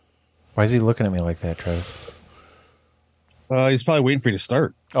Why is he looking at me like that, Travis? He's probably waiting for you to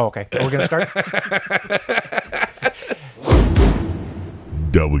start. Oh, okay. We're going to start?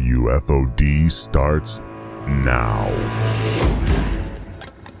 WFOD starts now.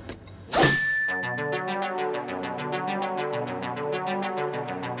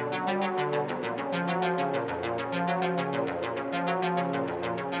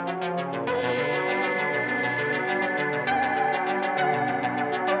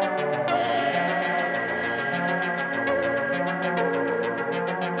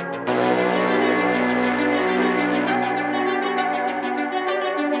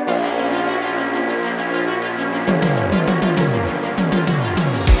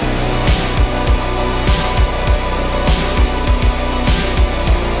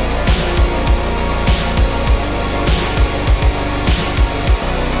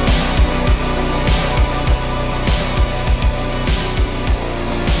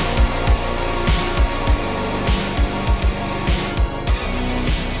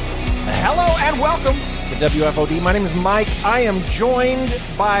 WFOD. My name is Mike. I am joined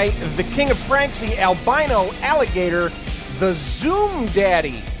by the king of pranks, the albino alligator, the Zoom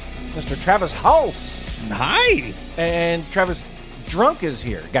daddy, Mr. Travis Hulse. Hi. And Travis, Drunk is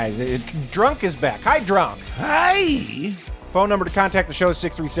here. Guys, Drunk is back. Hi, Drunk. Hi. Phone number to contact the show is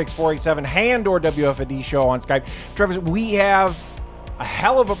 636-487 or WFOD show on Skype. Travis, we have a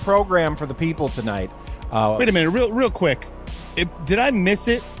hell of a program for the people tonight. Wait a minute, real quick. Did I miss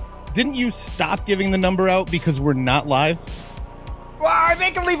it? Didn't you stop giving the number out because we're not live? Well,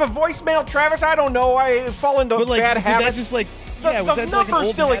 they can leave a voicemail, Travis. I don't know. I fall into bad habits. That just the number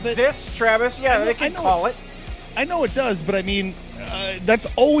still exists, Travis. Yeah, they can call it. I know it does, but I mean, that's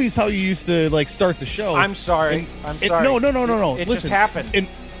always how you used to start the show. I'm sorry. No. It Listen, just happened.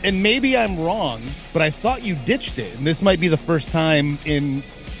 And maybe I'm wrong, but I thought you ditched it, and this might be the first time in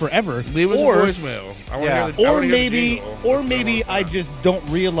forever. Leave us a voicemail. Or maybe I just don't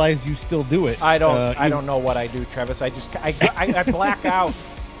realize you still do it. I don't know what I do, Travis. I black out,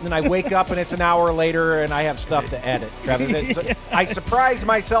 and then I wake up and it's an hour later and I have stuff to edit, Travis. I surprise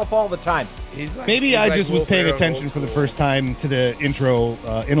myself all the time. Maybe I just was paying attention for the first time to the intro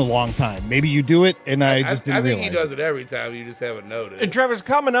in a long time. Maybe you do it and I just didn't realize. I think he does it every time. You just haven't noticed. And Travis,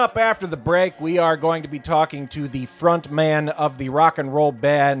 coming up after the break, we are going to be talking to the front man of the rock and roll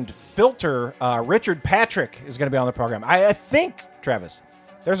band Filter. Richard Patrick is going to be on the program. I think, Travis,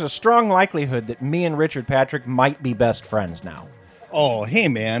 there's a strong likelihood that me and Richard Patrick might be best friends now. Oh, hey,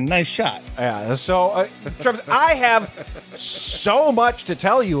 man. Nice shot. Yeah, so, Travis, I have so much to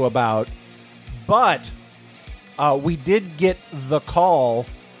tell you about, but we did get the call.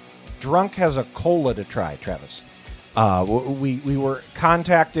 Drunk has a cola to try, Travis. We were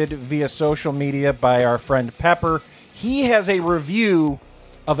contacted via social media by our friend Pepper. He has a review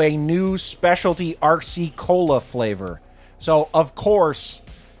of a new specialty RC cola flavor. So, of course,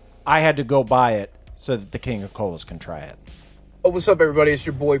 I had to go buy it so that the king of colas can try it. Oh, what's up, everybody? It's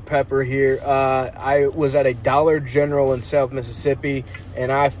your boy Pepper here. I was at a Dollar General in South Mississippi,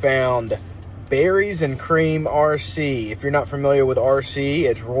 and I found Berries and Cream RC. If you're not familiar with RC,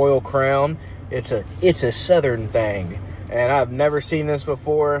 it's Royal Crown. It's a southern thing, and I've never seen this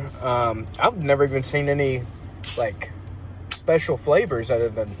before. I've never even seen any special flavors other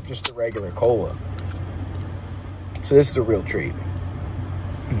than just the regular cola. So this is a real treat.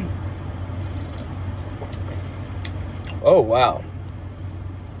 Oh, wow.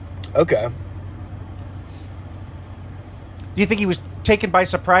 Okay. Do you think he was taken by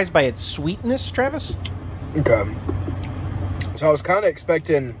surprise by its sweetness, Travis? Okay. So I was kind of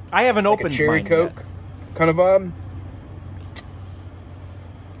expecting I haven't opened a cherry Coke kind of vibe.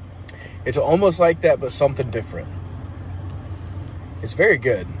 It's almost like that, but something different. It's very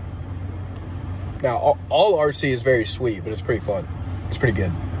good. Now, all RC is very sweet, but it's pretty fun. It's pretty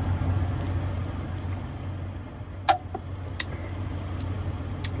good.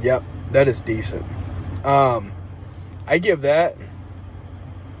 Yep, that is decent. I give that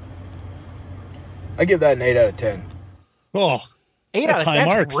an 8 out of 10. Oh, 8 out of 10.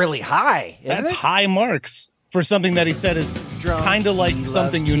 That's really high. That's high marks for something that he said is kind of like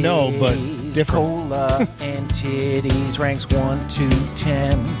something you know, but different. Cola and titties ranks 1 to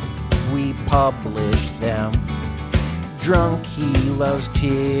 10. We published them. Drunk, he loves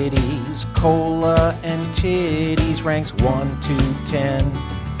titties. Cola and titties ranks 1 to 10.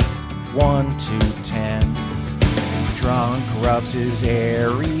 1 to 10. Drunk rubs his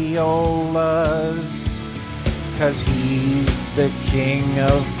areolas, 'cause he's the king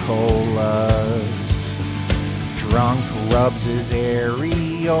of colas. Drunk rubs his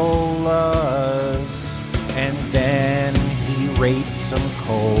areolas, and then he rate some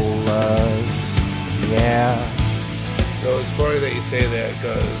colas. Yeah. So it's funny that you say that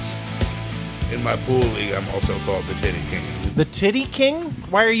because in my pool league, I'm also called the Titty King. The Titty King?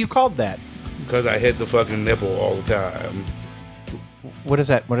 Why are you called that? Because I hit the fucking nipple all the time. What does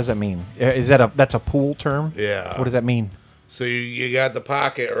that mean? Is that's a pool term? Yeah. What does that mean? So you got the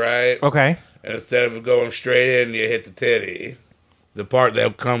pocket, right? Okay. And instead of going straight in, you hit the titty. The part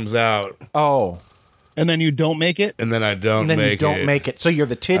that comes out. Oh. And then you don't make it? And then I don't And then make you don't it. make it. So you're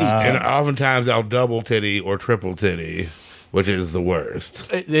the Titty And King. oftentimes I'll double titty or triple titty, which is the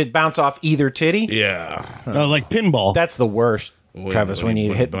worst. It bounce off either titty? Yeah. Like pinball. That's the worst, Travis, when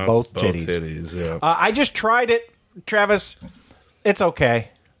you hit both titties. Yeah. I just tried it, Travis. It's okay.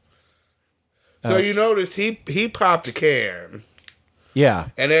 So you notice he popped a can. Yeah.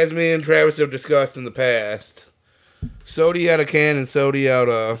 And as me and Travis have discussed in the past, sody out of can and sody out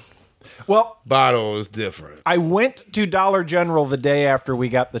of Well, bottle is different. I went to Dollar General the day after we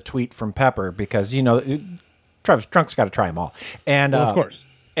got the tweet from Pepper because, Travis Drunk's got to try them all. And Well, of course.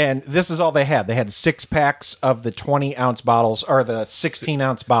 And this is all they had. They had 6 packs of the 20-ounce bottles or the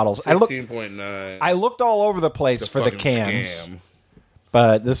 16-ounce bottles. 16.9. I looked all over the place for the cans, Scam.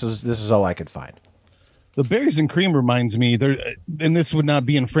 but this is all I could find. The berries and cream reminds me there, and this would not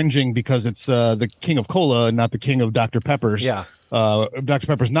be infringing because it's the king of cola and not the king of Dr. Pepper's. Yeah. Dr.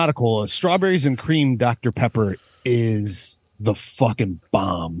 Pepper's not a cola. Strawberries and cream Dr. Pepper is the fucking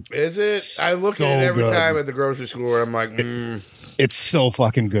bomb. Is it? I look So at it every good. time at the grocery store. I'm like, It's so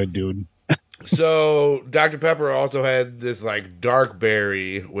fucking good, dude. So Dr. Pepper also had this like dark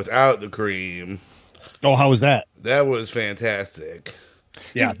berry without the cream. Oh, how was that? That was fantastic.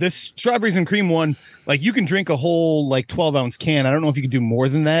 Yeah, this strawberries and cream one, like you can drink a whole like 12-ounce can. I don't know if you could do more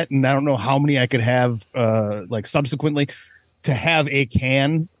than that, and I don't know how many I could have like subsequently. To have a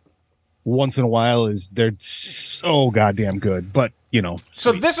can once in a while they're so goddamn good. But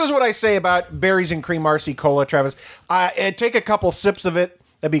So this is what I say about berries and cream RC Cola, Travis. I'd take a couple sips of it.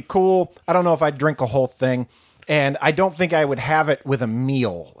 That'd be cool. I don't know if I'd drink a whole thing. And I don't think I would have it with a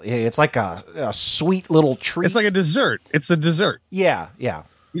meal. It's like a sweet little treat. it's like a dessert. It's a dessert. Yeah.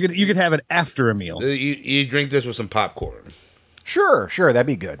 You could have it after a meal You drink this with some popcorn. Sure. That'd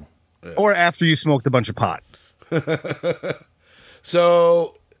be good. or after you smoked a bunch of pot.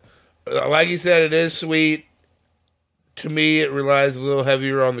 So, like you said, it is sweet. To me, it relies a little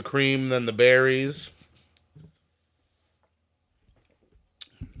heavier on the cream than the berries.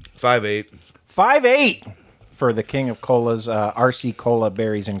 5.8. 5.8 for the king of colas, RC Cola,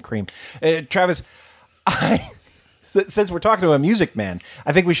 berries and cream. Travis, since we're talking to a music man,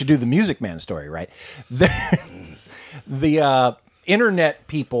 I think we should do the music man story, right? The internet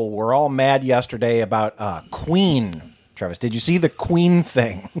people were all mad yesterday about Queen. Travis, did you see the Queen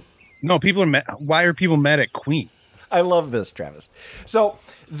thing? No, people are mad. Why are people mad at Queen? I love this, Travis. So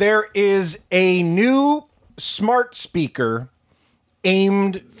there is a new smart speaker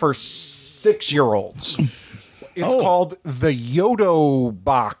aimed for 6-year-olds. It's called the Yodo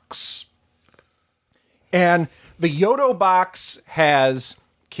Box. And the Yodo Box has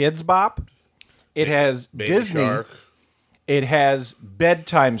Kids Bop. It has Baby Disney. Shark. It has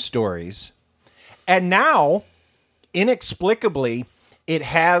bedtime stories. And now, inexplicably, it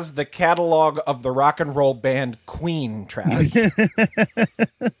has the catalog of the rock and roll band Queen, Travis.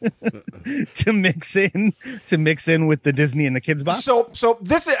 to mix in with the Disney and the Kids Box. So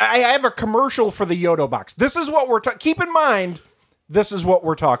this I have a commercial for the Yodo Box. This is what we're keep in mind. This is what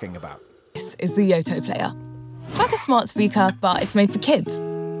we're talking about. This is the Yoto Player. It's like a smart speaker, but it's made for kids.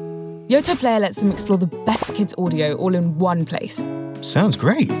 Yoto Player lets them explore the best kids' audio all in one place. Sounds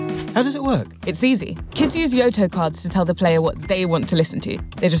great. How does it work? It's easy. Kids use Yoto cards to tell the player what they want to listen to.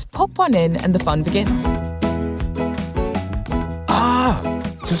 They just pop one in and the fun begins.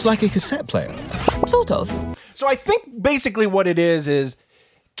 So it's like a cassette player. Sort of. So I think basically what it is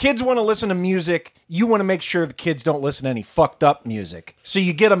kids want to listen to music. You want to make sure the kids don't listen to any fucked up music. So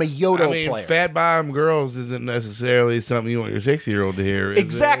you get them a Yodo player. Fat bottom girls isn't necessarily something you want your 6-year-old to hear. Is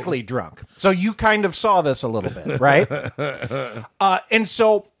Exactly, Drunk. So you kind of saw this a little bit, right? And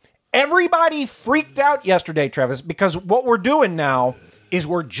so everybody freaked out yesterday, Travis, because what we're doing now is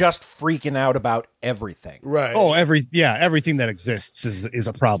we're just freaking out about everything. Right. Oh, everything that exists is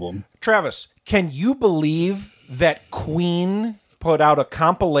a problem. Travis, can you believe that Queen put out a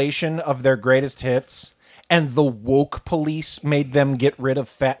compilation of their greatest hits and the woke police made them get rid of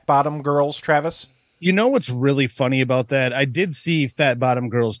fat bottom girls, Travis? You know what's really funny about that? I did see Fat Bottom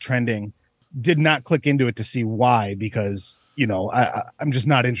Girls trending. Did not click into it to see why, because I'm just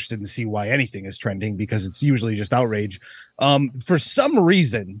not interested in see why anything is trending, because it's usually just outrage. For some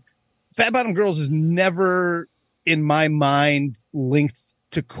reason, Fat Bottom Girls is never in my mind linked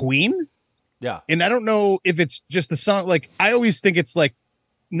to Queen. Yeah. And I don't know if it's just the song. Like, I always think it's like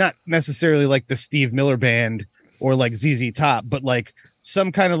not necessarily like the Steve Miller Band or like ZZ Top, but like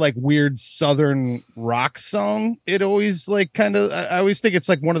some kind of like weird Southern rock song. It always like kind of, I always think it's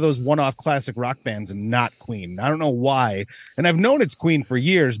like one of those one-off classic rock bands and not Queen. I don't know why. And I've known it's Queen for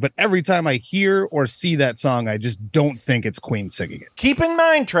years, but every time I hear or see that song, I just don't think it's Queen singing it. Keep in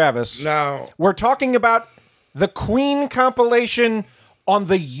mind, Travis, Now, we're talking about the Queen compilation on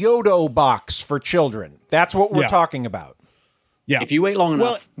the Yodo box for children. That's what we're Yeah. talking about. Yeah. If you wait long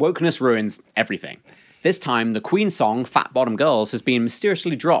enough, wokeness ruins everything. This time, the Queen song Fat Bottom Girls has been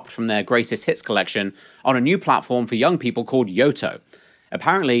mysteriously dropped from their greatest hits collection on a new platform for young people called Yoto.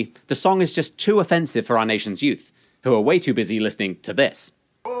 Apparently, the song is just too offensive for our nation's youth, who are way too busy listening to this.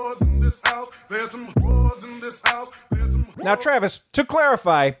 Now, Travis, to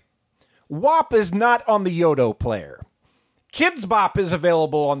clarify, WAP is not on the Yodo player. Kids Bop is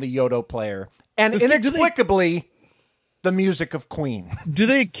available on the Yodo player, and Do they- inexplicably, the music of Queen. Do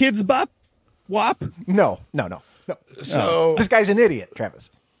they kids bop? WAP? No. so This guy's an idiot, Travis.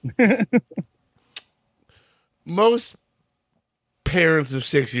 most parents of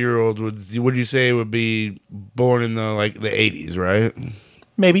 6-year-olds would you say would be born in the 80s, right?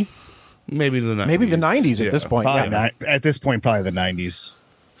 Maybe Maybe the 90s. the 90s at this point. Probably Yeah. at this point, probably the 90s.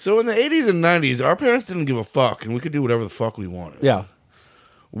 So in the 80s and 90s, our parents didn't give a fuck, and we could do whatever the fuck we wanted. Yeah.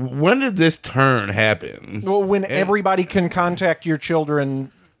 When did this turn happen? Well, when everybody can contact your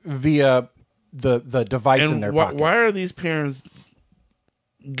children via the device in And their pocket. why are these parents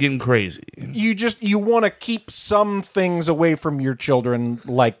getting crazy? You want to keep some things away from your children,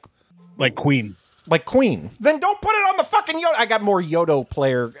 like Queen. Queen. Then don't put it on the fucking Yodo. I got more Yodo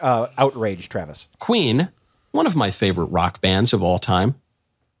player outrage, Travis. Queen, one of my favorite rock bands of all time.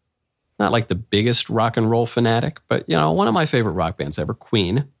 Not like the biggest rock and roll fanatic, but, one of my favorite rock bands ever,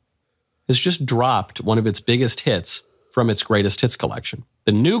 Queen, has just dropped one of its biggest hits from its greatest hits collection.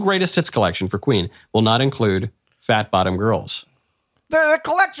 The new greatest hits collection for Queen will not include Fat Bottom Girls. The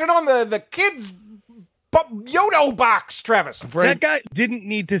collection on the kids' Yodo box, Travis. That guy didn't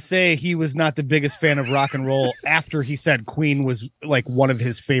need to say he was not the biggest fan of rock and roll after he said Queen was like one of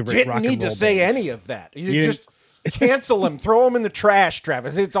his favorite Didn't rock and roll need to say bands. any of that. You just cancel him, throw him in the trash,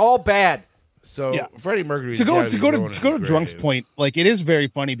 Travis. It's all bad. So Yeah. Freddie Mercury to go to Drunk's point, like it is very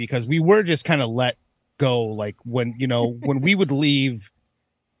funny because we were just kind of let go. Like when when we would leave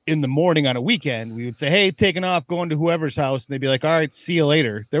in the morning on a weekend, we would say, "Hey, taking off, going to whoever's house," and they'd be like, "All right, see you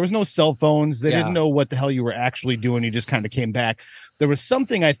later." There was no cell phones. They didn't know what the hell you were actually doing. You just kind of came back. There was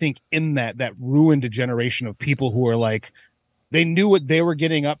something I think in that ruined a generation of people who are like, they knew what they were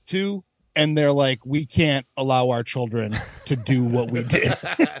getting up to. And they're like, we can't allow our children to do what we did.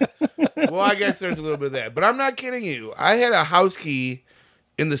 Well, I guess there's a little bit of that. But I'm not kidding you. I had a house key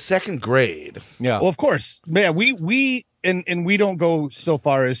in the 2nd grade. Yeah. Well, of course. Yeah, we and we don't go so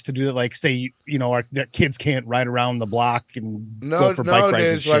far as to do that, like say, their kids can't ride around the block and go for bike rides and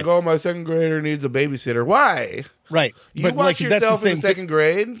Nowadays, shit. like, oh, my 2nd grader needs a babysitter. Why? Right. You But watch like that's yourself the in same 2nd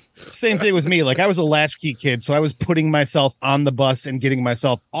grade? Same thing with me. Like I was a latchkey kid, so I was putting myself on the bus and getting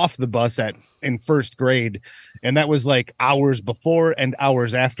myself off the bus in 1st grade, and that was like hours before and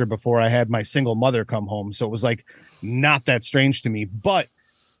hours after before I had my single mother come home. So it was like not that strange to me. But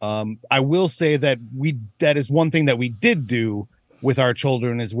I will say that that is one thing that we did do with our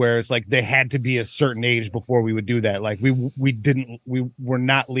children is where it's like they had to be a certain age before we would do that. Like we were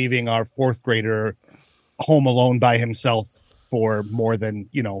not leaving our 4th grader home alone by himself for more than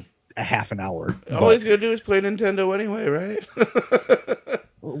a half an hour. All he's going to do is play Nintendo anyway, right?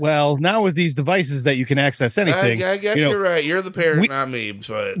 Well, now with these devices that you can access anything, I guess you're right. You're the parent, not me.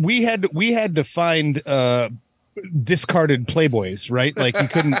 But we had to find discarded Playboys, right? Like you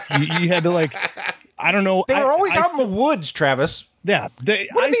couldn't, you had to like, I don't know. They were always out in still, the woods, Travis. Yeah. What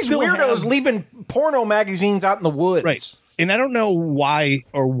are these weirdos leaving porno magazines out in the woods? Right. And I don't know why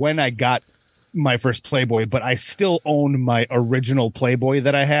or when I got my first Playboy, but I still own my original Playboy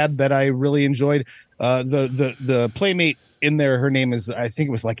that I had that I really enjoyed. The Playmate in there, her name is, I think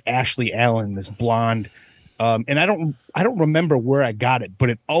it was like Ashley Allen, this blonde. And I don't remember where I got it, but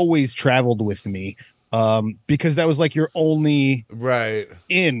it always traveled with me. Because that was like your only right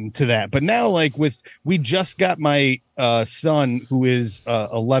into that. But now, like we just got my son who is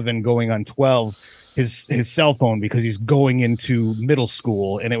 11 going on 12 his cell phone because he's going into middle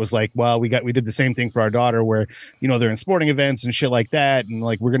school, and it was like, well, we did the same thing for our daughter where they're in sporting events and shit like that, and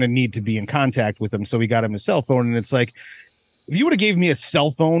like we're gonna need to be in contact with them, so we got him a cell phone. And it's like, if you would have gave me a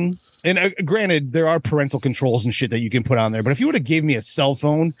cell phone, and granted, there are parental controls and shit that you can put on there, but if you would have gave me a cell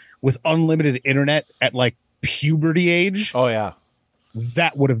phone with unlimited internet at like puberty age, Oh yeah.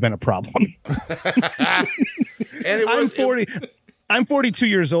 that would have been a problem. And I'm 40. I'm 42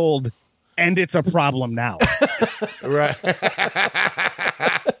 years old, and it's a problem now. Right.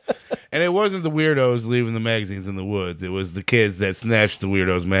 And it wasn't the weirdos leaving the magazines in the woods. It was the kids that snatched the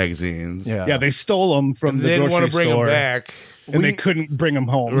weirdos magazines. Yeah, they stole them from And the they didn't grocery want to bring store, them back. and they couldn't bring them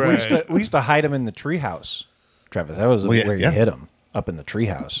home. Right. We used to hide them in the treehouse, Travis. That was where you hid them, up in the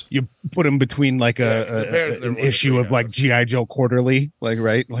treehouse. You put them between like Yeah, 'cause the parents never an went to issue of treehouse. like G.I. Joe Quarterly, like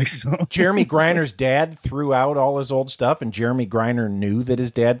right, like so. Jeremy Griner's dad threw out all his old stuff, and Jeremy Griner knew that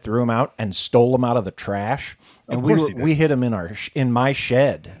his dad threw them out and stole them out of the trash. And Of course he did. we hid them in my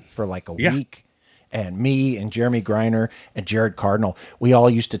shed for like a Yeah. week. And me and Jeremy Griner and Jared Cardinal, we all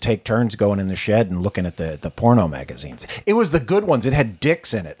used to take turns going in the shed and looking at the porno magazines. It was the good ones. It had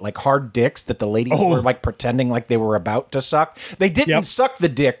dicks in it, like hard dicks that the ladies were like pretending like they were about to suck. They didn't suck the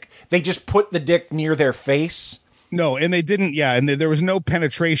dick. They just put the dick near their face. No, and they didn't. Yeah, and there was no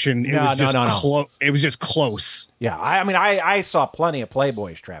penetration. It was just no. It was just close. Yeah, I mean, I saw plenty of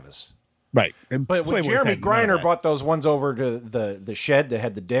Playboys, Travis. Right. And But when Playboys Jeremy had none of Griner that. brought those ones over to the shed that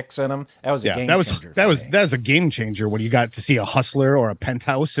had the dicks in them, that was a game that was changer. that for was me. that was a game changer when you got to see a Hustler or a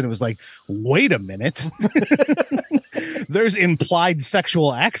Penthouse, and it was like, wait a minute, there's implied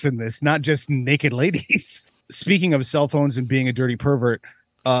sexual acts in this, not just naked ladies. Speaking of cell phones and being a dirty pervert,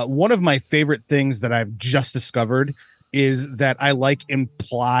 one of my favorite things that I've just discovered is that I like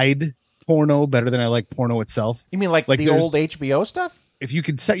implied porno better than I like porno itself. You mean like the there's- old HBO stuff? If you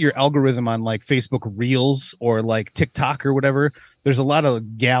could set your algorithm on like Facebook Reels or like TikTok or whatever, there's a lot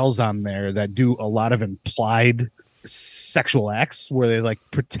of gals on there that do a lot of implied sexual acts where they like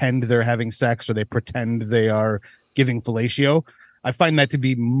pretend they're having sex or they pretend they are giving fellatio. I find that to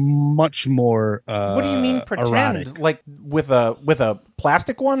be much more What do you mean pretend? erotic. Like with a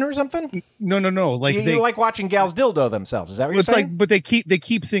plastic one or something? No. Like you like watching gals dildo themselves? Is that what well, you're it's saying? like, but they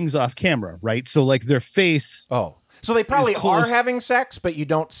keep things off camera, right? So like their face. Oh, so they probably is close- are having sex, but you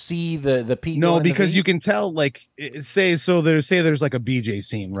don't see the P. No, going in the because V? you can tell. Like, there's like a BJ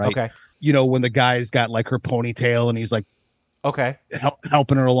scene, right? Okay. You know, when the guy's got like her ponytail and he's like Okay.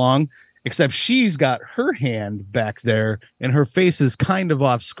 helping her along, except she's got her hand back there and her face is kind of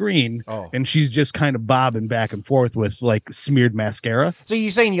off screen, and she's just kind of bobbing back and forth with like smeared mascara. So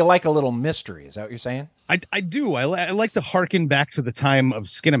you're saying you like a little mystery? Is that what you're saying? I do. I like to harken back to the time of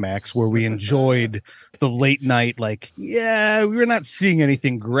Skinamax where we enjoyed the late night. Like, yeah, we're not seeing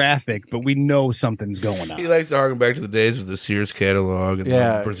anything graphic, but we know something's going on. He likes to harken back to the days of the Sears catalog and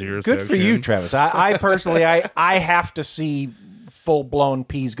the Brazier Good for section. you, Travis. I personally, I have to see full blown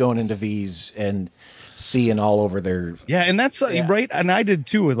P's going into V's and seeing all over their. Yeah, and that's right. And I did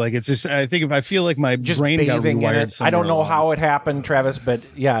too. Like, it's just, I think if I feel like my Just brain got bathing in rewired it. I don't know somewhere how it happened, Travis, but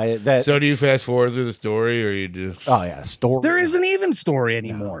yeah, that. So do you fast forward through the story, or you do? Oh yeah, story. there isn't even story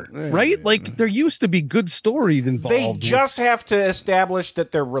anymore, right? Like, there used to be good story involved. They just have to establish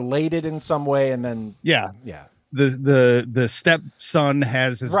that they're related in some way, and then yeah. The stepson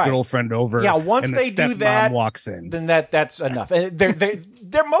has his Right. girlfriend over. Yeah, once and the they do stepmom that, walks in. then that's enough. And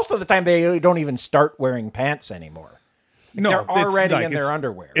they're most of the time they don't even start wearing pants anymore. No, they're it's already like, in their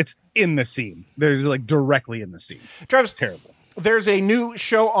underwear. It's in the scene. There's like directly in the scene. Travis, terrible. There's a new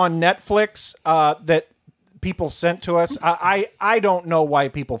show on Netflix that people sent to us. I don't know why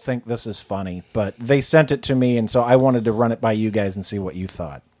people think this is funny, but they sent it to me, and so I wanted to run it by you guys and see what you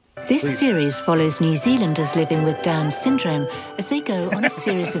thought. This series follows New Zealanders living with Down syndrome as they go on a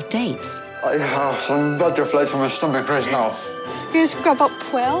series of dates. I have some butterflies on my stomach right now. You scrub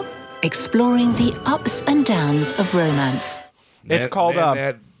up well? Exploring the ups and downs of romance. It's called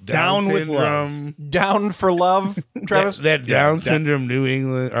Down with syndrome. Down for Love, Travis. That Down syndrome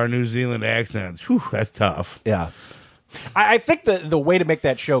New Zealand accent. Whew, that's tough. Yeah. I think the way to make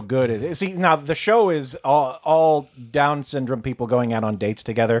that show good is see now the show is all Down syndrome people going out on dates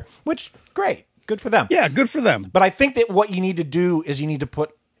together, which great, good for them. Yeah, good for them. But I think that what you need to do is you need to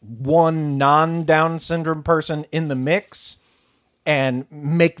put one non-Down syndrome person in the mix and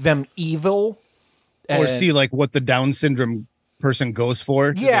make them evil, Or and- see like what the Down syndrome person goes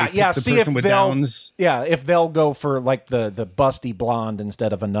for. Yeah, They pick yeah. the See if person with they'll, Downs. yeah, if they'll go for like the busty blonde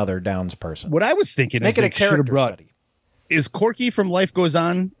instead of another Downs person. What I was thinking Make is it a they should have character brought. study. Is Corky from Life Goes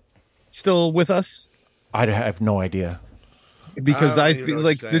On still with us? I have no idea. Because I I don't even feel know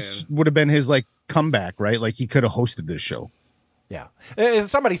like what you're this saying. would have been his like comeback, right? Like he could have hosted this show. Yeah,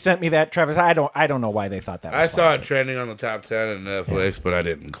 somebody sent me that, Travis. I don't know why they thought that. Was I saw funny. it trending on the top 10 on Netflix, but I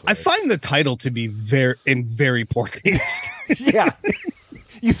didn't click. I find the title to be very poor taste. Yeah,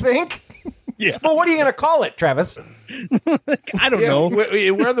 you think? Yeah. Well, what are you going to call it, Travis? I don't know.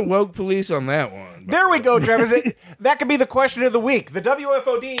 We're the woke police on that one. There we go, Travis. That could be the question of the week. The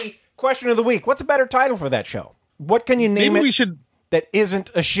WFOD question of the week. What's a better title for that show? What can you name that isn't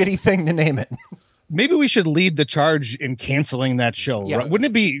a shitty thing to name it? Maybe we should lead the charge in canceling that show. Yeah. Right?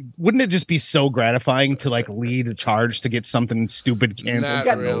 Wouldn't it just be so gratifying to like lead a charge to get something stupid canceled?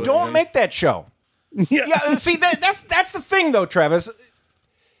 Yeah, really. Don't make that show. Yeah, see that's the thing though, Travis.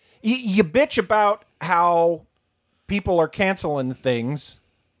 You bitch about how people are canceling things,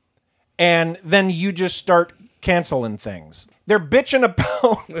 and then you just start canceling things. They're bitching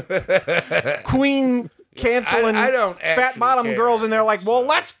about Queen canceling Fat Bottom Girls, and they're like, well,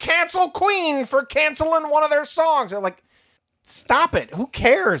 let's cancel Queen for canceling one of their songs. They're like, stop it. Who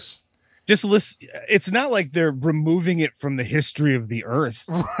cares? Just listen. It's not like they're removing it from the history of the earth.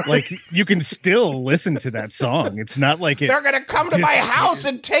 Like, you can still listen to that song. It's not like they're going to come to my house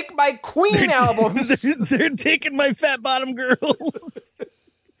and take my Queen albums. They're taking my Fat Bottom Girls.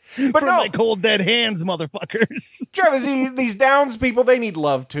 But from my cold dead hands, motherfuckers. Travis, these Downs people, they need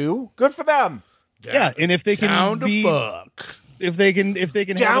love too. Good for them. Yeah, and if they can if they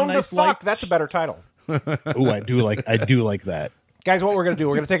can Down have a nice to fuck, that's a better title. Oh, I do like that. Guys, what we're going to do,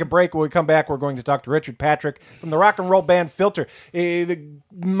 we're going to take a break. When we come back, we're going to talk to Richard Patrick from the rock and roll band Filter.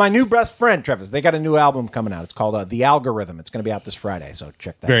 My new best friend, Travis, they got a new album coming out. It's called The Algorithm. It's going to be out this Friday, so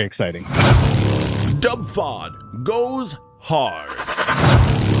check that out. Very exciting. Dubfod goes hard.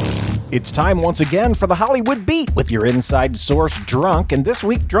 It's time once again for the Hollywood Beat with your inside source, Drunk. And this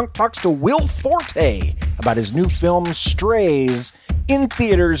week, Drunk talks to Will Forte about his new film, Strays, in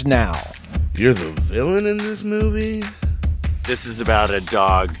theaters now. You're the villain in this movie? This is about a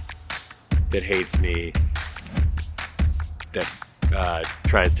dog that hates me, that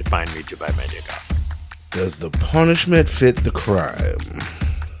tries to find me to bite my dick off. Does the punishment fit the crime?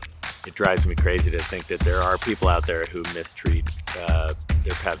 It drives me crazy to think that there are people out there who mistreat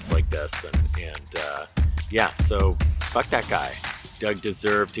their pets like this, so fuck that guy. Doug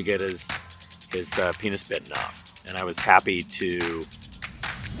deserved to get his penis bitten off, and I was happy to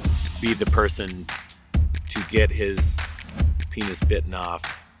be the person to get his penis bitten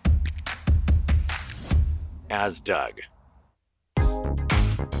off as Doug.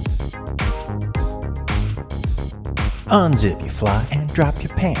 Unzip your fly and drop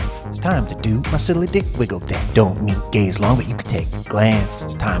your pants. It's time to do my silly dick wiggle dance. Don't need gaze long, but you can take a glance.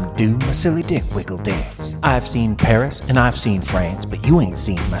 It's time to do my silly dick wiggle dance. I've seen Paris and I've seen France, but you ain't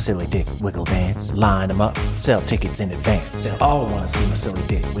seen my silly dick wiggle dance. Line them up, sell tickets in advance. They'll all want to see my silly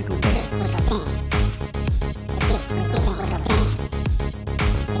dick wiggle dance.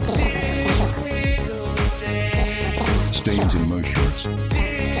 Stains in my shorts.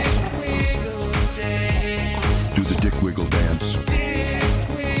 Do the dick wiggle dance.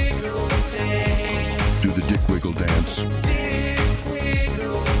 Do the dick wiggle dance.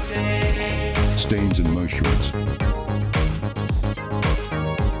 Stains in my shorts.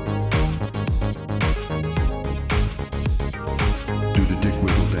 Do the dick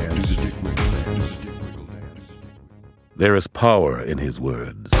wiggle dance. Do the dick wiggle dance. Do the dick wiggle dance. There is power in his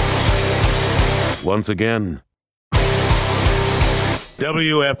words. Once again,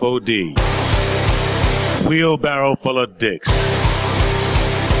 WFOD. Wheelbarrow full of dicks.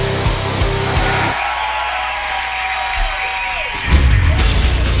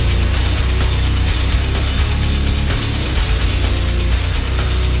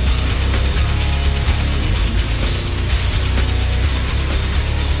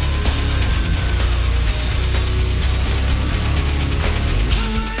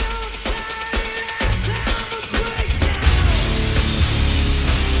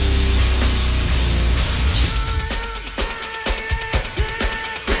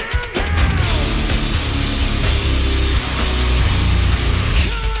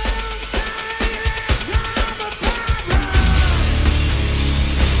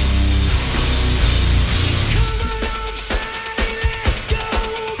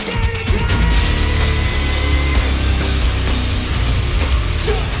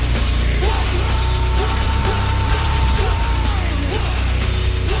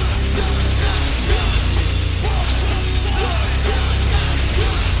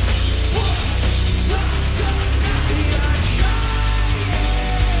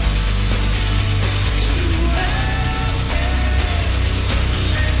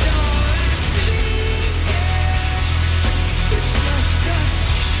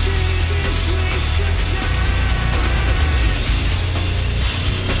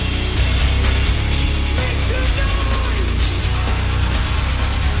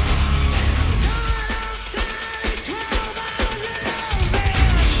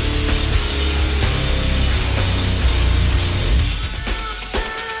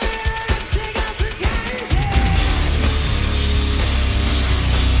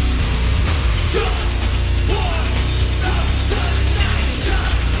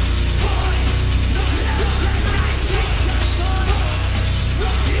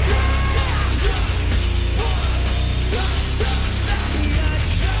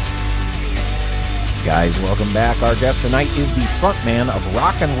 Guys, welcome back. Our guest tonight is the frontman of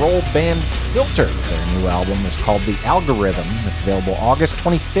rock and roll band Filter. Their new album is called The Algorithm. It's available August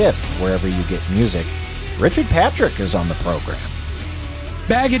 25th, wherever you get music. Richard Patrick is on the program.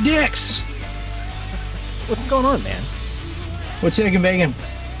 Bag of dicks. What's going on, man? What's shaking bacon?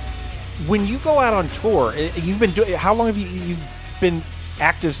 When you go out on tour, you've been doing. How long have you've been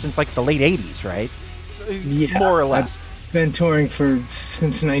active since like the late '80s, right? Yeah, more or less. I've been touring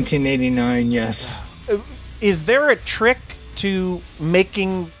since 1989. Yes. Is there a trick to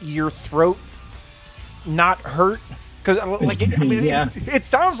making your throat not hurt? Because it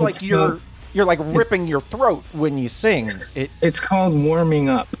sounds like you're like ripping your throat when you sing. It's called warming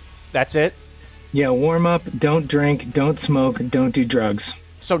up. That's it? Yeah, warm up, don't drink, don't smoke, don't do drugs.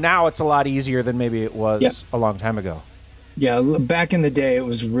 So now it's a lot easier than maybe it was a long time ago. Yeah, back in the day, it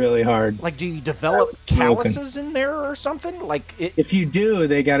was really hard. Like, do you develop calluses in there or something? If you do,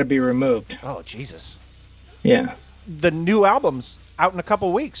 they got to be removed. Oh, Jesus. Yeah. The new album's out in a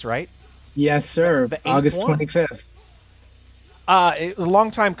couple weeks, right? Yes, sir. August one? 25th. A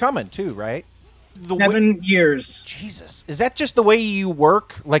long time coming, too, right? 7 years. Jesus. Is that just the way you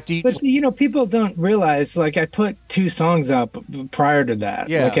work? Like, do you people don't realize, like, I put 2 songs up prior to that.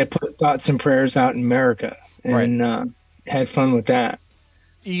 Yeah. Like, I put Thoughts and Prayers out in America and had fun with that.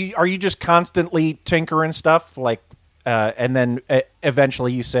 Are you just constantly tinkering stuff, like, and then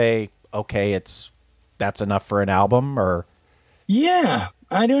eventually you say, okay, that's enough for an album, or? Yeah,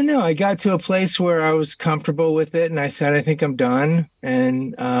 I don't know. I got to a place where I was comfortable with it, and I said, I think I'm done.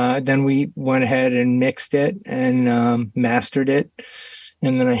 And then we went ahead and mixed it and mastered it.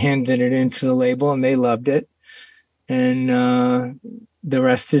 And then I handed it into the label, and they loved it. And the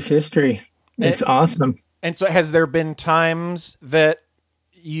rest is history. It's awesome. And so has there been times that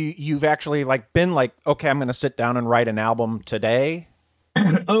you've actually been like, okay, I'm going to sit down and write an album today?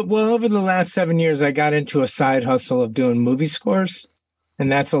 Well, over the last 7 years, I got into a side hustle of doing movie scores,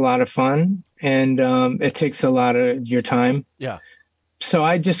 and that's a lot of fun, and it takes a lot of your time. Yeah. So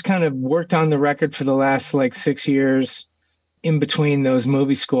I just kind of worked on the record for the last 6 years in between those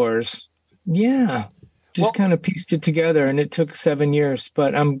movie scores. Yeah. Just kind of pieced it together, and it took 7 years,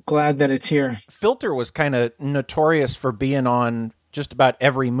 but I'm glad that it's here. Filter was kind of notorious for being on just about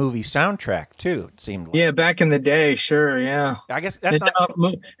every movie soundtrack too, it seemed like. Yeah, back in the day, sure, yeah. I guess that's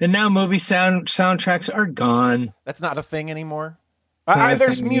now movie soundtracks are gone. That's not a thing anymore.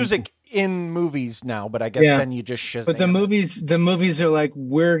 There's music in movies now, but I guess then you just Shazam. But the movies are like,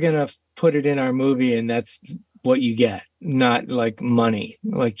 we're gonna put it in our movie, and that's what you get, not like money.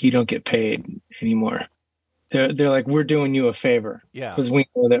 Like, you don't get paid anymore. They're like, we're doing you a favor. Yeah. Because we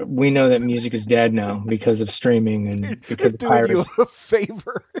know that music is dead now because of streaming and because of piracy. Doing you a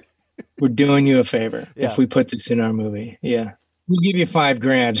favor. We're doing you a favor if we put this in our movie. Yeah. We'll give you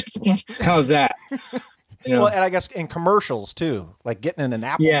 $5,000. How's that? Well, and I guess in commercials too, like getting in an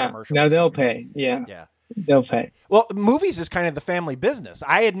Apple commercial. No, they'll pay. Yeah. Yeah. They'll pay. Well, movies is kind of the family business.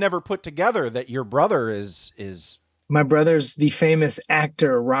 I had never put together that your brother is. My brother's the famous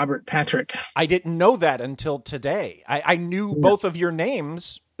actor, Robert Patrick. I didn't know that until today. I knew both of your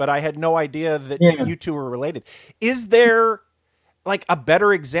names, but I had no idea that you two were related. Is there like a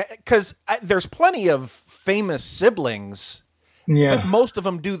better example? Because there's plenty of famous siblings, but most of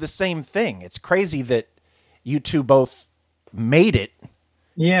them do the same thing. It's crazy that you two both made it.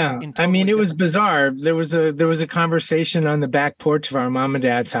 Yeah, I mean, it was bizarre. There was a conversation on the back porch of our mom and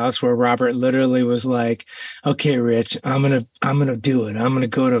dad's house where Robert literally was like, "Okay, Rich, I'm gonna do it. I'm gonna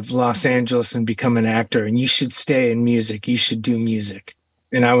go to Los Angeles and become an actor, and you should stay in music. You should do music."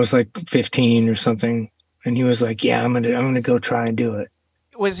 And I was like 15 or something, and he was like, "Yeah, I'm gonna go try and do it."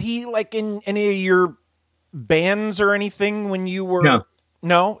 Was he like in any of your bands or anything when you were?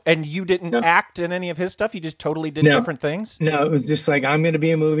 No, and you didn't act in any of his stuff? You just totally did different things? No, it was just like, I'm going to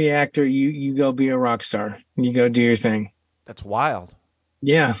be a movie actor. You go be a rock star. You go do your thing. That's wild.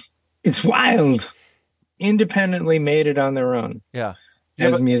 Yeah, it's wild. Independently made it on their own. Yeah.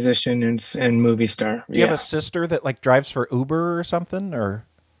 As a musician and movie star. Do you have a sister that like drives for Uber or something? Or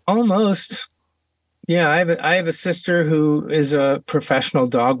almost. Yeah, I have a sister who is a professional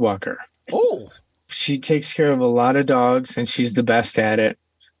dog walker. Oh. She takes care of a lot of dogs, and she's the best at it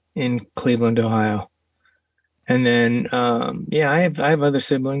in Cleveland, Ohio. And then, I have other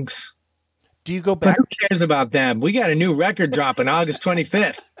siblings. Do you go back? But who cares about them? We got a new record dropping August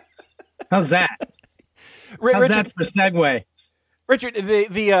 25th. How's that? How's that for a segue? Richard,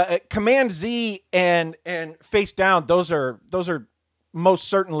 the Command Z and Face Down, those are most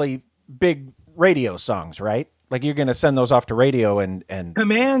certainly big radio songs, right? Like you're going to send those off to radio and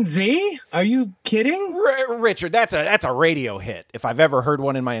Command Z? Are you kidding? Richard, that's a radio hit. If I've ever heard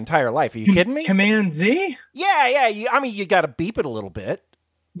one in my entire life. Are you kidding me? Command Z? Yeah. You got to beep it a little bit.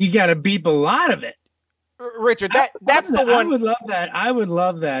 You got to beep a lot of it. Richard, that's the one. I would love that. I would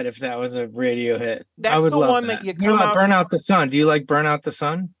love that if that was a radio hit. That's the one that you come out. Burn Out the Sun. Do you like Burn Out the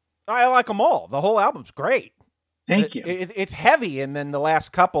Sun? I like them all. The whole album's great. Thank you. It's heavy, and then the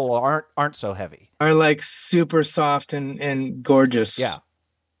last couple aren't so heavy. Are like super soft and gorgeous. Yeah.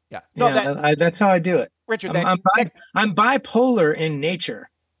 No, that's how I do it. Richard, I'm bipolar in nature.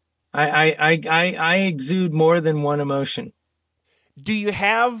 I exude more than one emotion. Do you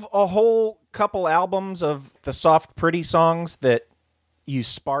have a whole couple albums of the soft, pretty songs that you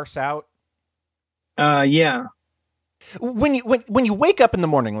sparse out? Yeah. When you wake up in the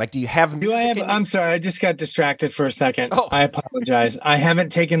morning, like, do you have music? I'm sorry, I just got distracted for a second. Oh. I apologize. I haven't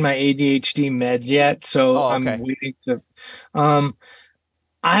taken my ADHD meds yet, so I'm waiting to.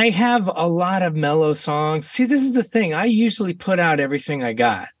 I have a lot of mellow songs. See, this is the thing. I usually put out everything I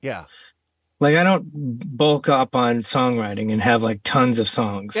got. Yeah. Like I don't bulk up on songwriting and have like tons of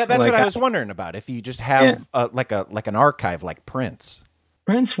songs. Yeah, that's like, what I was wondering about. If you just have like an archive like Prince.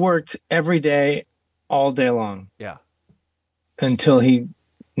 Prince worked every day, all day long. Yeah. Until he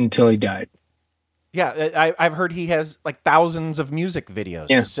died. Yeah, I've heard he has like thousands of music videos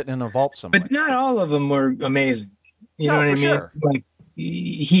just sitting in a vault somewhere. But not all of them were amazing. You know what I mean? Sure. Like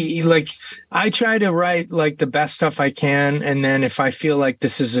he like I try to write like the best stuff I can, and then if I feel like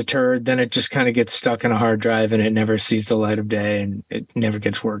this is a turd, then it just kind of gets stuck in a hard drive and it never sees the light of day and it never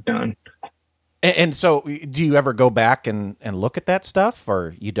gets worked on. And so, do you ever go back and look at that stuff,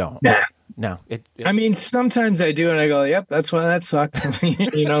 or you don't? Nah. No. I mean, sometimes I do, and I go, "Yep, that's why that sucked."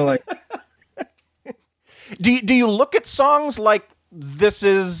 You know, like. Do you look at songs like this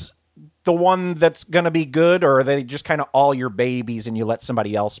is the one that's going to be good, or are they just kind of all your babies and you let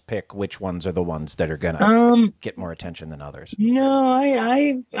somebody else pick which ones are the ones that are going to get more attention than others? No,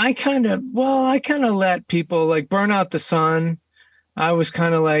 I kind of let people like Burn Out the Sun. I was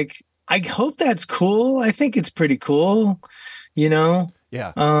kind of like, I hope that's cool. I think it's pretty cool, you know?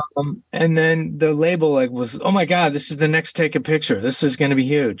 Yeah. And then the label like was, oh my God, this is the next Take a Picture. This is going to be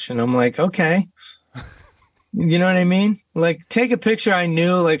huge. And I'm like, okay. You know what I mean? Like Take a Picture, I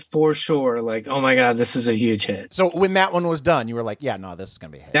knew like for sure, like, oh my God, this is a huge hit. So when that one was done, you were like, yeah, no, this is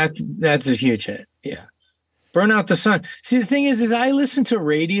going to be a hit. That's a huge hit. Yeah. Burn Out the Sun. See, the thing is I listen to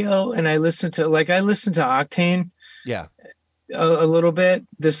radio and I listen to Octane. Yeah. A little bit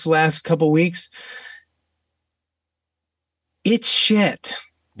this last couple weeks. It's shit.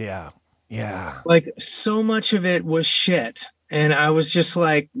 Yeah. Yeah. Like so much of it was shit. And I was just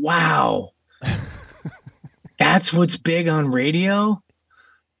like, wow. That's what's big on radio?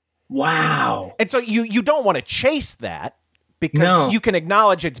 Wow. And so you don't want to chase that because you can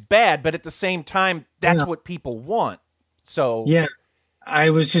acknowledge it's bad, but at the same time, that's what people want. So yeah,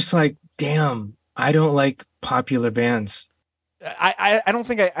 I was just like, damn, I don't like popular bands. I don't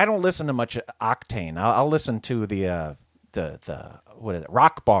think I don't listen to much Octane. I'll listen to the what is it?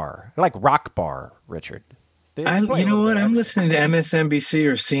 Rock Bar. I like Rock Bar, Richard. You know what? I'm listening to MSNBC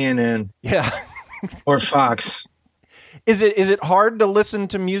or CNN. Yeah. Or Fox. Is it hard to listen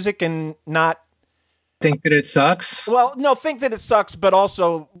to music and not think that it sucks? Well, no, think that it sucks, but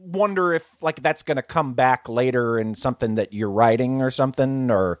also wonder if like that's going to come back later in something that you're writing or something,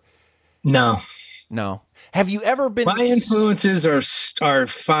 or no. Have you ever been? My influences are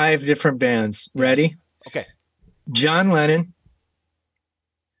 5 different bands. Ready? Okay. John Lennon,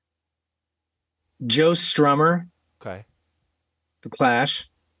 Joe Strummer. Okay. The Clash.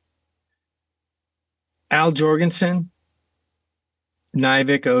 Al Jorgensen,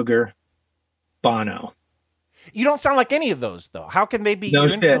 Nivek Ogre, Bono. You don't sound like any of those, though. How can they be your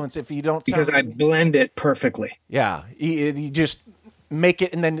influence if you don't? Because I blend it perfectly. Yeah, you just make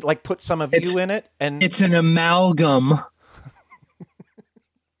it and then like put some of you in it, and it's an amalgam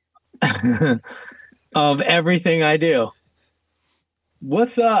of everything I do.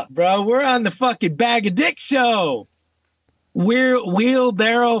 What's up, bro? We're on the fucking Bag of Dicks show. We're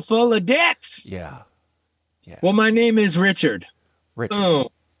wheelbarrow full of dicks. Yeah. Well, my name is Richard.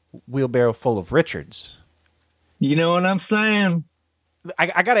 Wheelbarrow full of Richards. You know what I'm saying?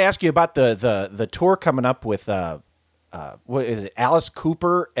 I got to ask you about the tour coming up with what is it? Alice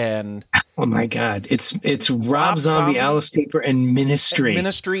Cooper and oh my God, it's Rob Zombie, Alice Cooper, and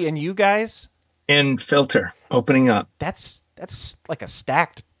Ministry, and you guys and Filter opening up. That's like a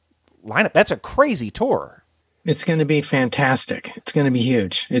stacked lineup. That's a crazy tour. It's going to be fantastic. It's going to be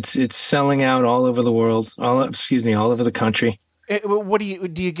huge. It's selling out all over the world. All over the country. What do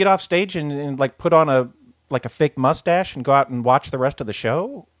you get off stage and like put on like a fake mustache and go out and watch the rest of the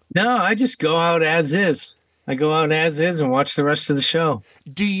show? No, I just go out as is. I go out as is and watch the rest of the show.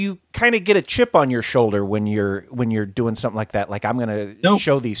 Do you kind of get a chip on your shoulder when you're doing something like that? Like, I'm going to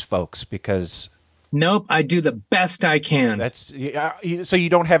show these folks because... Nope, I do the best I can. That's so you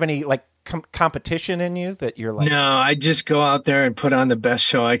don't have any like competition in you that you're like... No, I just go out there and put on the best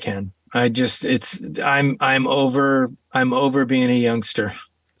show I can. I'm over being a youngster.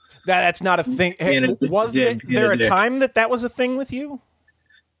 That's not a thing. Was there a time that was a thing with you?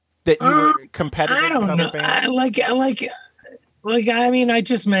 That you were competitive with other bands? I mean, I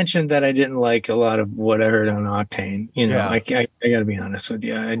just mentioned that I didn't like a lot of what I heard on Octane. You know, I got to be honest with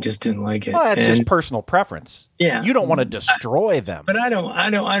you. I just didn't like it. Well, that's just personal preference. Yeah, you don't want to destroy them, but I don't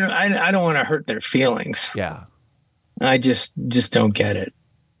want to hurt their feelings. Yeah, I just don't get it.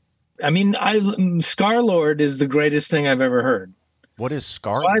 I mean, Scarlord is the greatest thing I've ever heard. What is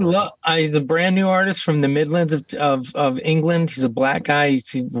Scarlord? He's a brand new artist from the Midlands of England. He's a black guy.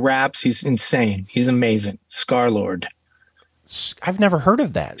 He raps. He's insane. He's amazing. Scarlord. I've never heard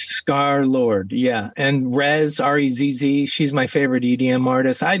of that. Scarlord, yeah. And Rez, R-E-Z-Z, she's my favorite EDM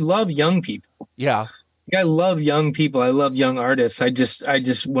artist. I love young people. Yeah. I love young people. I love young artists. I just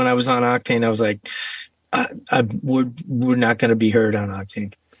when I was on Octane, I was like, we're not going to be heard on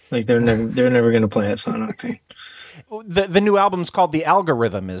Octane. Like they're never going to play us on Octane. The new album's called The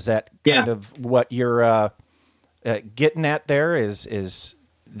Algorithm. Is that kind of what you're getting at there? Is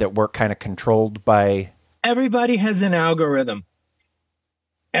that we're kind of controlled by... Everybody has an algorithm.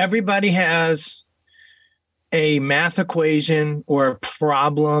 Everybody has a math equation or a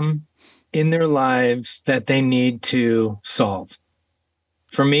problem in their lives that they need to solve.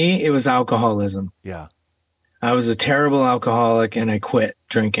 For me, it was alcoholism. Yeah. I was a terrible alcoholic and I quit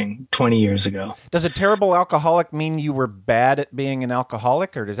drinking 20 years ago. Does a terrible alcoholic mean you were bad at being an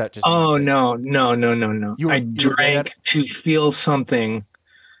alcoholic, or does that just... Oh, no. I drank to feel something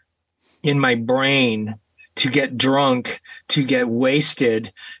in my brain, to get drunk, to get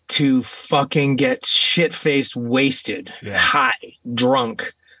wasted, to fucking get shit-faced wasted, high,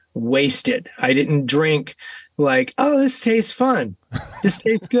 drunk, wasted. I didn't drink like, oh, this tastes fun. This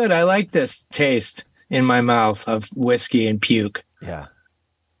tastes good. I like this taste in my mouth of whiskey and puke. Yeah.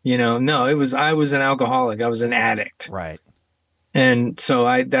 You know, no, I was an alcoholic. I was an addict. Right. And so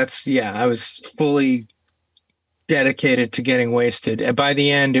I was fully dedicated to getting wasted. And by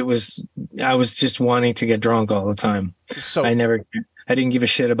the end, I was just wanting to get drunk all the time. So I didn't give a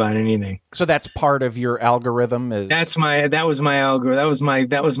shit about anything. So that's part of your algorithm. That was my algorithm.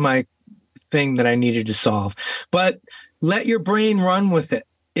 That was my thing that I needed to solve. But let your brain run with it.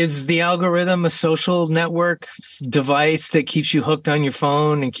 Is the algorithm a social network device that keeps you hooked on your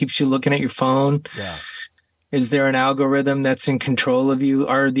phone and keeps you looking at your phone? Yeah. Is there an algorithm that's in control of you?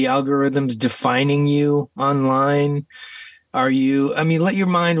 Are the algorithms defining you online? Let your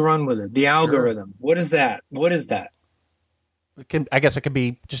mind run with it. The algorithm. Sure. What is that? I guess it could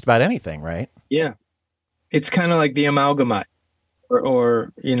be just about anything, right? Yeah. It's kind of like the amalgamate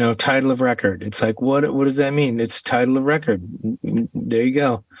or title of record. It's like, what does that mean? It's title of record. There you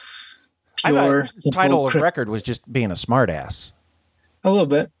go. I thought title of record was just being a smartass. A little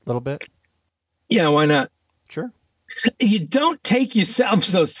bit. Yeah, why not? Sure. You don't take yourself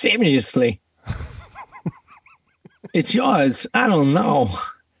so seriously. It's yours. I don't know.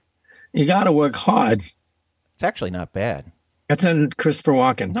 You got to work hard. It's actually not bad. That's on Christopher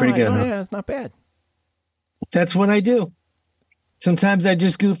Walken. Pretty good. Huh? Yeah, it's not bad. That's what I do. Sometimes I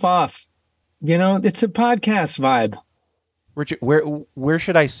just goof off. It's a podcast vibe. Richard, where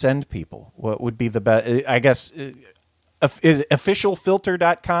should I send people? What would be the best? I guess is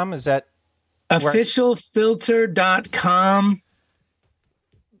officialfilter.com? Is that officialfilter.com?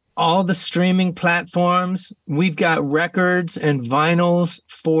 All the streaming platforms. We've got records and vinyls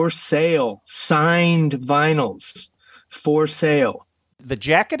for sale. Signed vinyls for sale. The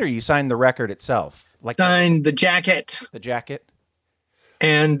jacket, or you signed the record itself? Signed the jacket. The jacket.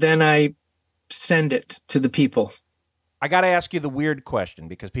 And then I send it to the people. I got to ask you the weird question,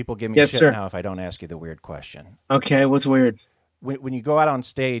 because people give me shit now if I don't ask you the weird question. Okay, what's weird? When you go out on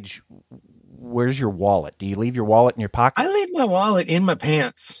stage, where's your wallet? Do you leave your wallet in your pocket? I leave my wallet in my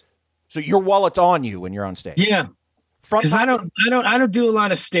pants. So your wallet's on you when you're on stage? Yeah. Because I don't do a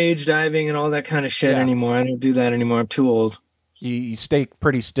lot of stage diving and all that kind of shit anymore. I don't do that anymore. I'm too old. You stay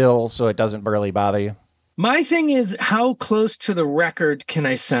pretty still so it doesn't really bother you? My thing is, how close to the record can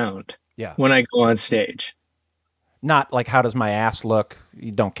I sound when I go on stage? Not like, how does my ass look?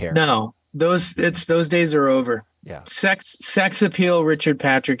 You don't care. No, those days are over. Yeah. Sex appeal Richard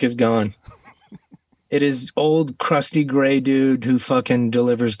Patrick is gone. It is old, crusty, gray dude who fucking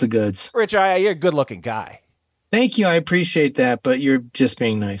delivers the goods. Rich, you're a good-looking guy. Thank you. I appreciate that, but you're just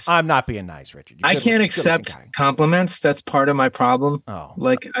being nice. I'm not being nice, Richard. I can't accept compliments. That's part of my problem. Oh.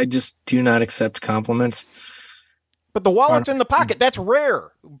 Like, I just do not accept compliments. But the wallet's in the pocket. That's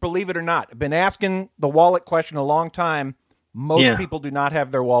rare, believe it or not. I've been asking the wallet question a long time. Most people do not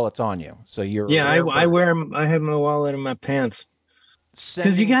have their wallets on you. So you're I have my wallet in my pants.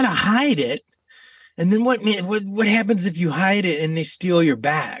 Because you got to hide it. And then what happens if you hide it and they steal your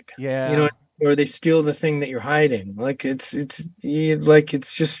bag? Yeah. You know, or they steal the thing that you're hiding. Like it's just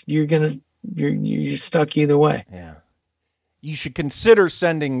you're stuck either way. Yeah. You should consider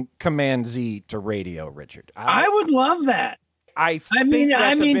sending Command Z to radio, Richard. I would love that. I mean,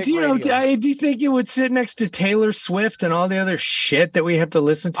 do you think it would sit next to Taylor Swift and all the other shit that we have to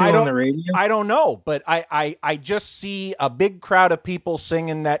listen to on the radio? I don't know, but I just see a big crowd of people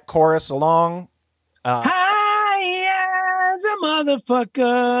singing that chorus along. Hi as a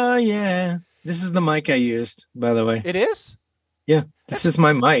motherfucker, yeah. This is the mic I used, by the way. It is? Yeah, this is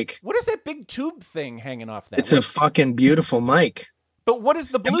my mic. What is that big tube thing hanging off that? It's a fucking beautiful mic. But what is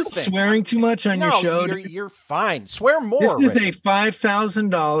the blue thing? Swearing too much on your show? You're fine. Swear more. This is a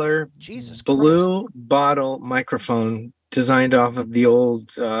 $5,000 blue bottle microphone designed off of the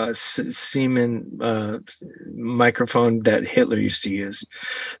old Siemens microphone that Hitler used to use.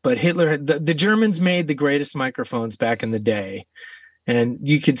 But the Germans made the greatest microphones back in the day. And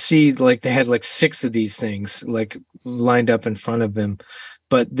you could see like they had like 6 of these things like lined up in front of them.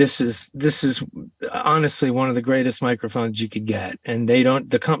 But this is honestly one of the greatest microphones you could get. And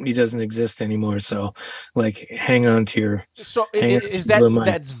the company doesn't exist anymore. So like hang on to your. So is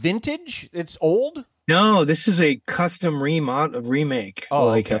that's vintage? It's old? No, this is a custom remake. Oh,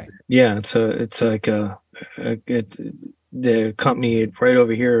 okay. It's like the company right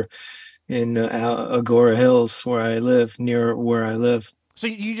over here in Agora Hills near where I live. So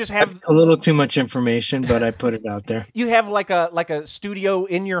you just have a little too much information, but I put it out there. You have like a studio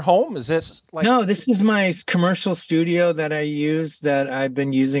in your home? Is this like? No, this is my commercial studio that I use that I've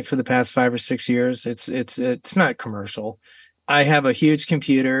been using for the past 5 or 6 years. It's not commercial. I have a huge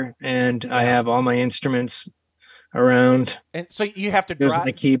computer and I have all my instruments around. And so you have to drive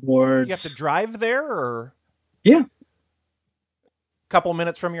my keyboards. You have to drive there, or yeah, couple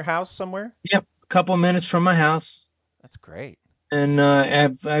minutes from your house somewhere? Yep, a couple minutes from my house. That's great. And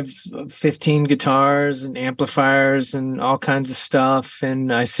I've 15 guitars and amplifiers and all kinds of stuff.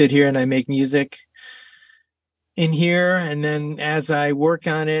 And I sit here and I make music in here. And then as I work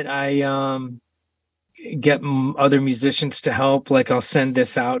on it, I get other musicians to help. Like I'll send a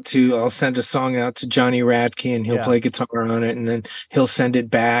song out to Johnny Radke and he'll play guitar on it. And then he'll send it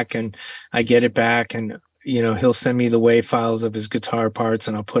back and I get it back and he'll send me the WAV files of his guitar parts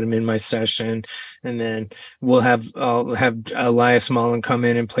and I'll put them in my session. And then I'll have Elias Mullen come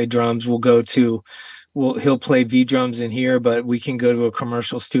in and play drums. He'll play V drums in here, but we can go to a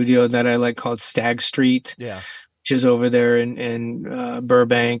commercial studio that I like called Stag Street, which is over there in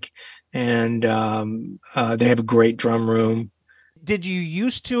Burbank. And they have a great drum room. Did you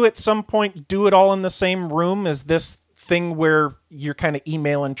used to at some point do it all in the same room? Is this thing where you're kind of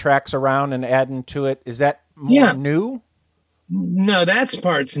emailing tracks around and adding to it? Is that more new? No, that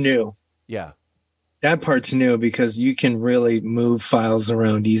part's new. Yeah. That part's new because you can really move files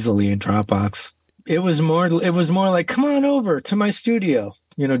around easily in Dropbox. It was more like, come on over to my studio.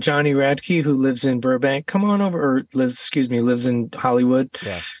 Johnny Radke, who lives in Burbank, come on over, or lives in Hollywood.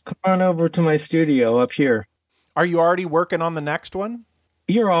 Yeah. Come on over to my studio up here. Are you already working on the next one?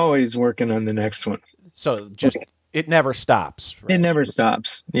 You're always working on the next one. So it never stops. Right? It never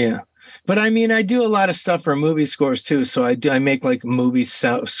stops. Yeah. But I mean, I do a lot of stuff for movie scores too. So I make like movie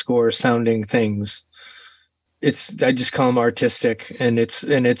score sounding things. I just call them artistic, and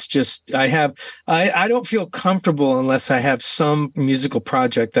it's just I don't feel comfortable unless I have some musical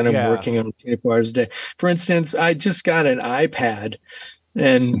project that I'm working on 24 hours a day. For instance, I just got an iPad,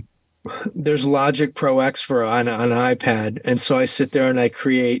 and there's Logic Pro X on an iPad, and so I sit there and I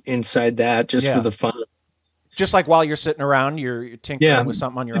create inside that just for the fun. Just like while you're sitting around, you're tinkering with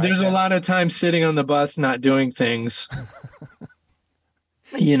something on your There's iPad. A lot of time sitting on the bus not doing things.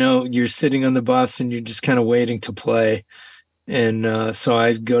 You're sitting on the bus and you're just kind of waiting to play. And so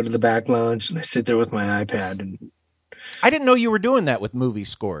I go to the back lounge and I sit there with my iPad. And I didn't know you were doing that with movie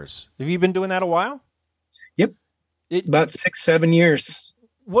scores. Have you been doing that a while? Yep. About 6-7 years.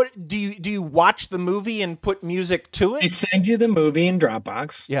 What do you watch the movie and put music to it? They send you the movie in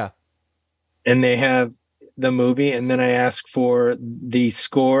Dropbox. Yeah. And they have the movie, and then I ask for the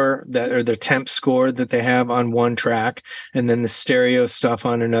score or the temp score that they have on one track, and then the stereo stuff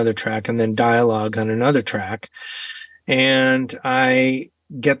on another track, and then dialogue on another track. And I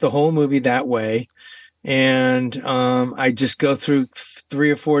get the whole movie that way. and I just go through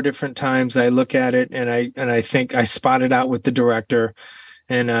 3 or 4 different times. I look at it, and I think I spot it out with the director.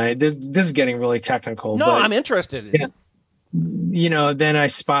 And this is getting really technical. No, but, I'm interested. Yeah, then I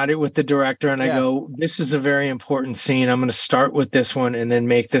spot it with the director, and I go, "This is a very important scene. I'm going to start with this one, and then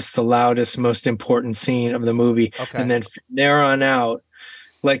make this the loudest, most important scene of the movie." Okay. And then from there on out,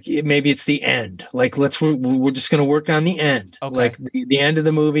 like maybe it's the end. Like we're just going to work on the end. Okay. Like the end of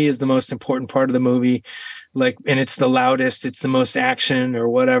the movie is the most important part of the movie. Like, and it's the loudest, it's the most action or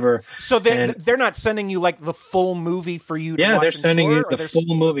whatever. So they're not sending you like the full movie for you to watch. Yeah, they're and sending score, you the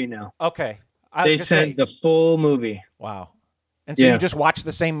full movie now. Okay. They send the full movie. Wow. And so you just watch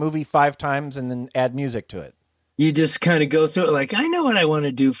the same movie 5 times and then add music to it. You just kind of go through it like, I know what I want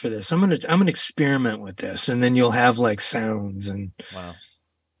to do for this. I'm gonna experiment with this, and then you'll have like sounds and wow.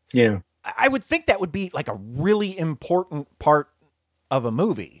 Yeah. I would think that would be like a really important part of a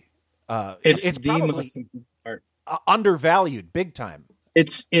movie. It's the probably most important part. Undervalued big time.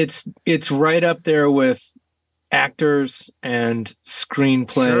 It's right up there with actors and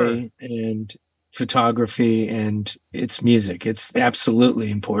screenplay and photography, and it's music. It's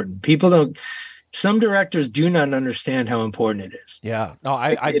absolutely important. Some directors do not understand how important it is. Yeah. No,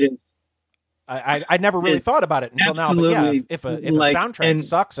 it is. I never really thought about it until now. But yeah, if a soundtrack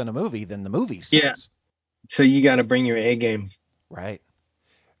sucks in a movie, then the movie sucks. Yeah. So you got to bring your A game. Right.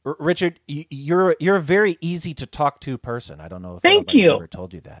 Richard, you're a very easy to talk to person. I don't know if Thank you. ever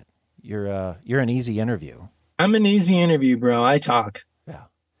told you that. You're an easy interview. I'm an easy interview, bro. I talk. Yeah.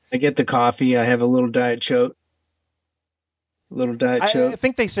 I get the coffee. I have a little Diet Choke. I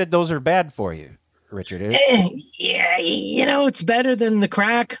think they said those are bad for you, Richard. Yeah, it's better than the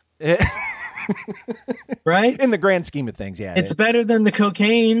crack. Right? In the grand scheme of things, yeah. It's better than the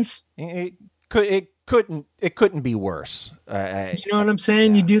cocaine's. It couldn't be worse. You know what I'm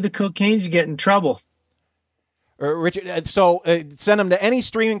saying? You do the cocaine's, you get in trouble. Richard, so send them to any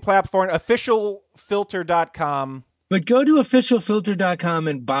streaming platform, officialfilter.com. But go to officialfilter.com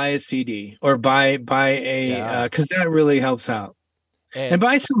and buy a CD or buy a, because that really helps out. And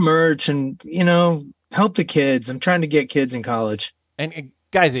buy some merch and, help the kids. I'm trying to get kids in college. And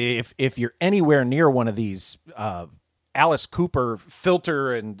guys, if you're anywhere near one of these Alice Cooper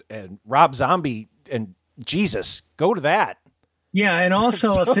filter and Rob Zombie and Jesus, go to that. Yeah, and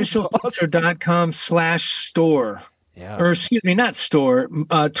also officialfilter.com/store. Yeah. Or excuse me, not store,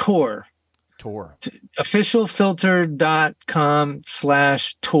 tour.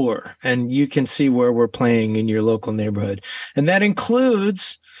 Officialfilter.com/tour. And you can see where we're playing in your local neighborhood. And that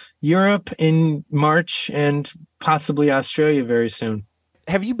includes Europe in March and possibly Australia very soon.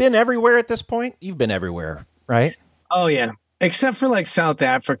 Have you been everywhere at this point? You've been everywhere, right? Oh, yeah. Except for like South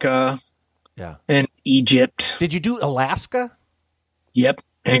Africa. Yeah. And Egypt. Did you do Alaska? Yep.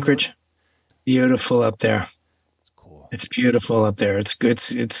 Anchorage. Beautiful up there. It's cool. It's beautiful up there. It's good.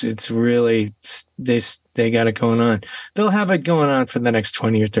 It's really, they got it going on. They'll have it going on for the next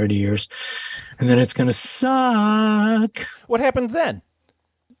 20 or 30 years. And then it's going to suck. What happens then?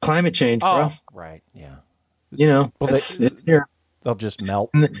 Climate change, bro. Right. Yeah. Well, it's here. They'll just melt.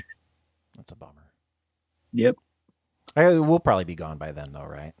 That's a bummer. Yep. We'll probably be gone by then, though,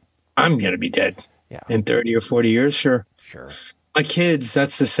 right? I'm going to be dead. Yeah. In 30 or 40 years, sure. Sure. My kids,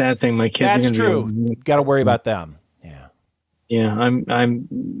 that's the sad thing. My kids are going to be... Got to worry about them. Yeah. Yeah, I'm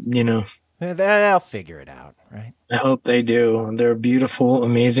They'll figure it out, right? I hope they do. They're beautiful,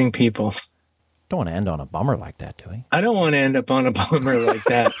 amazing people. Don't want to end on a bummer like that, do we? I don't want to end up on a bummer like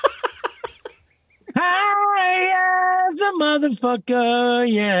that. High as a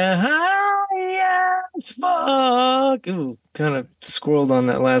motherfucker, yeah. High as fuck. Ooh, kind of squirreled on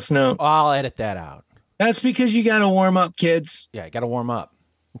that last note. I'll edit that out. That's because you got to warm up, kids. Yeah, you got to warm up.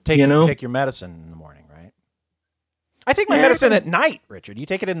 Take your medicine in the morning, right? I take my medicine at night, Richard. You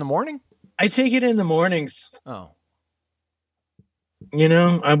take it in the morning? I take it in the mornings. Oh.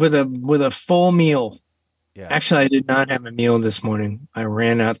 I'm with a full meal. Yeah. Actually, I did not have a meal this morning. I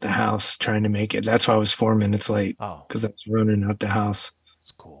ran out the house trying to make it. That's why I was 4 minutes late. Oh. Because I was running out the house.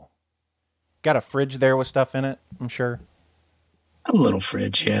 It's cool. Got a fridge there with stuff in it, I'm sure. A little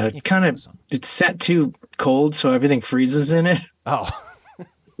fridge, yeah. It's set too cold, so everything freezes in it. Oh.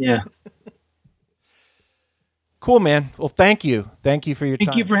 Yeah. Cool, man. Well, thank you. Thank you for your time.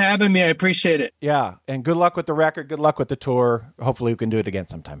 Thank you for having me. I appreciate it. Yeah. And good luck with the record. Good luck with the tour. Hopefully we can do it again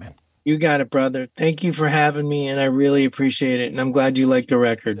sometime, man. You got it, brother. Thank you for having me, and I really appreciate it. And I'm glad you like the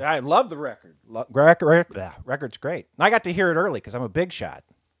record. I love the record. Record's great. And I got to hear it early because I'm a big shot.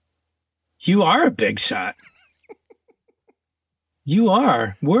 You are a big shot. You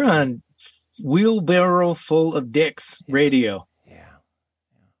are. We're on Wheelbarrow Full of Dicks radio. Yeah.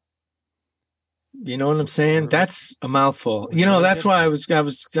 You know what I'm saying? That's a mouthful. You know, that's why I was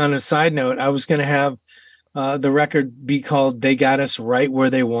on a side note, I was going to have the record be called They Got Us Right Where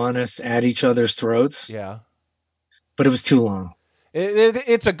They Want Us at Each Other's Throats. Yeah. But it was too long.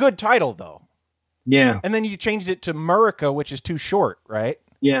 It's a good title, though. Yeah. And then you changed it to Murica, which is too short, right?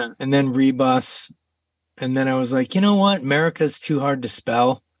 Yeah. And then Rebus. And then I was like, you know what? America's too hard to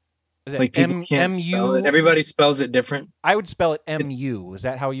spell. Is it Like people can't spell it. Everybody spells it different. I would spell it M-U. Is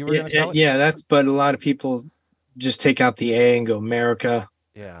that how you were going to spell it? Yeah, but a lot of people just take out the A and go America.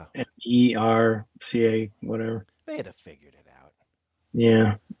 Yeah. M-E-R-C-A, whatever. They had to figure it out.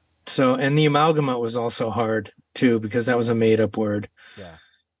 Yeah. So, and the amalgamate was also hard too, because that was a made up word. Yeah.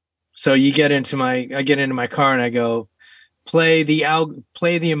 So I get into my car and I go, play the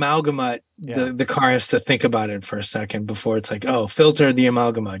amalgamate. Yeah. The car has to think about it for a second before it's like, oh, filter the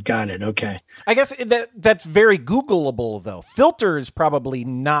amalgamate. Got it. Okay. I guess that's very Googleable, though. Filter is probably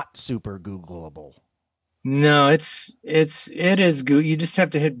not super Googleable. No, it is good. You just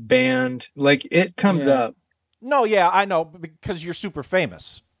have to hit band. Like it comes up. No, yeah, I know, because you're super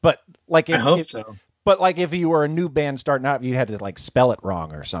famous. But like, I hope so. But like, if you were a new band starting out, you had to like spell it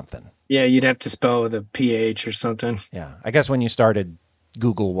wrong or something. Yeah, you'd have to spell with a PH or something. Yeah, I guess when you started,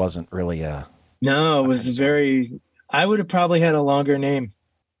 Google wasn't really a. No, it was very. I would have probably had a longer name.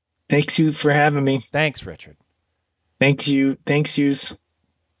 Thanks you for having me. Thanks, Richard. Thanks yous.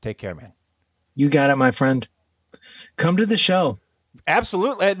 Take care, man. You got it, my friend. Come to the show.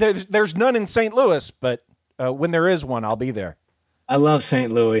 Absolutely. There's none in St. Louis, but when there is one, I'll be there. I love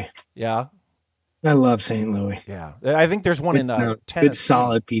St. Louis. Yeah. I love St. Louis. Yeah. I think there's one in Tennessee. Good,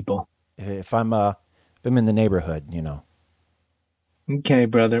 solid people. If I'm in the neighborhood, you know. Okay,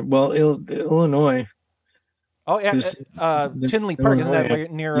 brother. Well, Illinois. Oh yeah, Tinley Park, isn't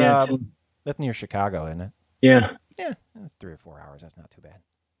that near? That's near Chicago, isn't it? Yeah. Yeah, that's 3 or 4 hours. That's not too bad.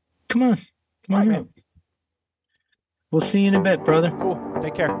 Come on man. We'll see you in a bit, brother. Cool.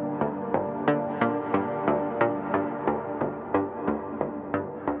 Take care.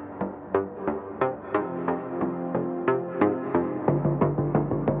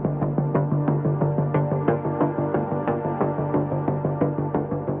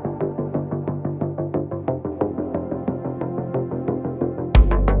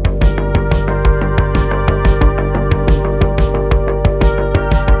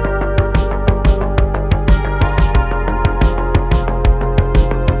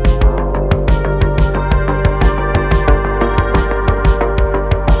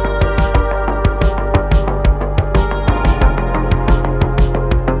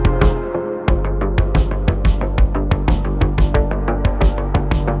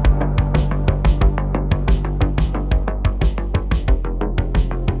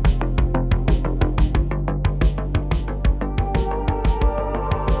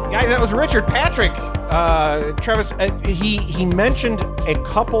 Richard Patrick, Travis, he mentioned a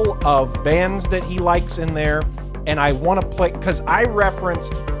couple of bands that he likes in there, and I want to play, because I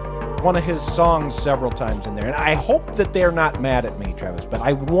referenced one of his songs several times in there, and I hope that they're not mad at me, Travis, but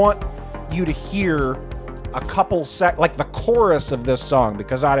I want you to hear a couple like the chorus of this song,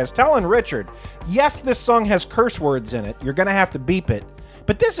 because I was telling Richard, yes, this song has curse words in it, you're going to have to beep it,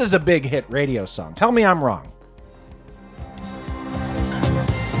 but this is a big hit radio song. Tell me I'm wrong.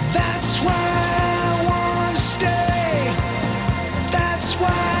 That's why I want to stay. That's why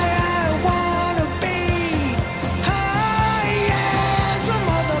I want to be high as a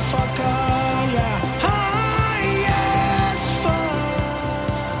motherfucker. Yeah, high as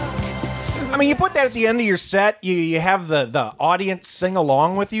fuck. I mean, you put that at the end of your set, you have the audience sing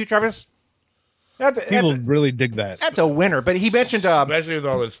along with you, Travis. People really dig that. That's a winner. But he mentioned, especially with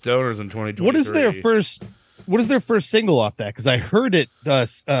all the stoners in 2023. What is their first single off that? Because I heard it,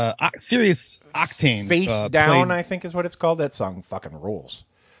 Serious Octane. Face Down, I think is what it's called. That song fucking rules.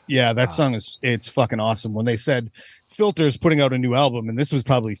 Yeah, that song it's fucking awesome. When they said Filter's putting out a new album, and this was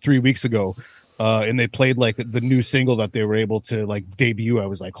probably 3 weeks ago, and they played like the new single that they were able to like debut, I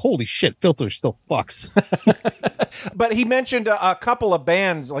was like, holy shit, Filter still fucks. But he mentioned a couple of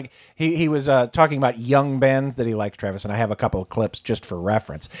bands, like he was talking about young bands that he likes, Travis, and I have a couple of clips just for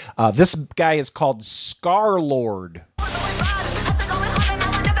reference. This guy is called Scarlord.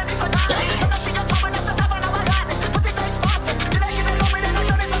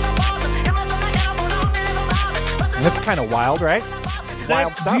 And that's kind of wild, right?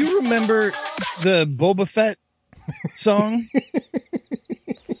 Wild stuff. Do you remember the Boba Fett song?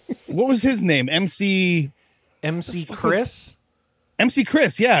 What was his name? MC Chris? MC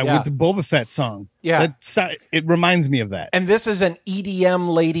Chris, yeah, with the Boba Fett song. Yeah. It reminds me of that. And this is an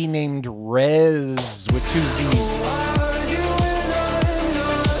EDM lady named Rez with 2 Z's.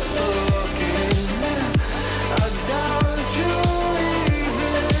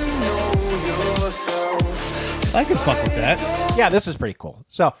 I could fuck with that. Yeah, this is pretty cool.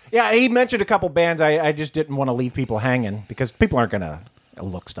 So, yeah, he mentioned a couple bands. I just didn't want to leave people hanging because people aren't going to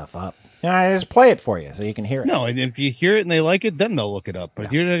look stuff up. Yeah, I just play it for you so you can hear it. No, and if you hear it and they like it, then they'll look it up.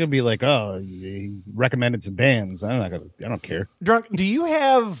 But you're not gonna be like, oh, you recommended some bands. I don't care. Drunk, do you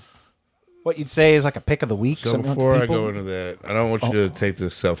have what you'd say is like a pick of the week? So something before I people? go into that, I don't want you to take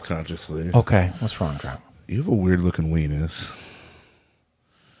this self-consciously. Okay, what's wrong, Drunk? You have a weird-looking weenus.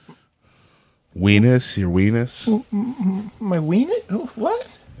 Weenus? Your weenus? My weenus? What?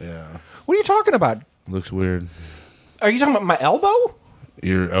 Yeah. What are you talking about? Looks weird. Are you talking about my elbow?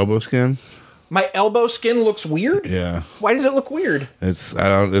 Your elbow skin? My elbow skin looks weird? Yeah. Why does it look weird? It's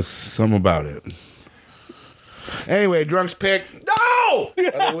something about it. Anyway, Drunk's pick. No! Of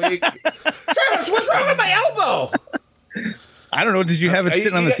the week. Travis, what's wrong with my elbow? I don't know. Did you have it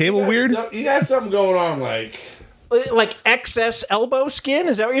sitting on the table weird? You got something going on, like excess elbow skin?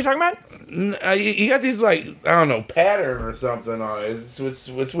 Is that what you're talking about? You got these I don't know, pattern or something on it.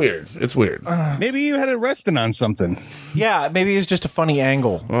 It's weird. It's weird. Maybe you had it resting on something. Yeah, maybe it's just a funny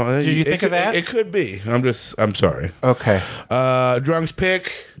angle. Well, Did you think of that? It could be. I'm sorry. Okay. Drunk's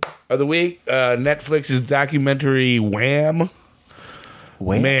pick of the week. Netflix's documentary Wham.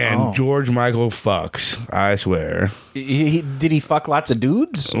 Wham? Man, Oh. George Michael fucks. I swear. Did he fuck lots of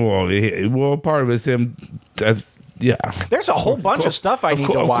dudes? Well, part of it's him. Yeah. There's a whole bunch of stuff I need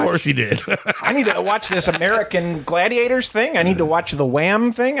to watch. Of course he did. I need to watch this American Gladiators thing. I need to watch the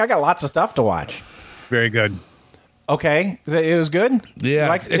Wham thing. I got lots of stuff to watch. Very good. Okay. It was good?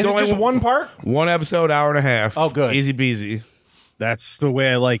 Yeah. Is it just one part? One episode, hour and a half. Oh, good. Easy peasy. That's the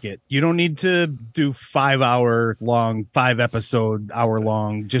way I like it. You don't need to do 5 hour long, 5 episode, hour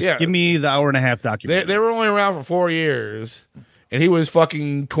long. Just give me the hour and a half documentary. They were only around for 4 years, and he was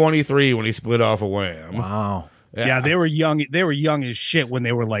fucking 23 when he split off of Wham. Wow. Yeah, they were young. They were young as shit when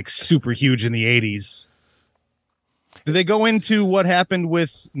they were like super huge in the 80s. Did they go into what happened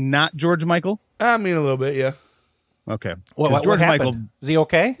with not George Michael? I mean, a little bit, yeah. Okay. What George happened? Michael. Is he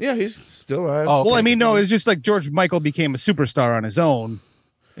okay? Yeah, he's still alive. Oh, Well, I mean, no, it's just like George Michael became a superstar on his own.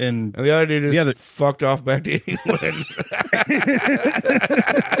 And the other dude just fucked off back to England.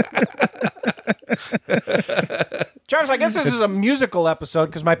 Travis, I guess this is a musical episode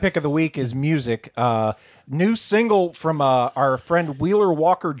because my pick of the week is music. New single from our friend Wheeler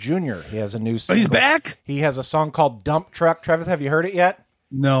Walker Jr. He has a new single. He's back? He has a song called Dump Truck. Travis, have you heard it yet?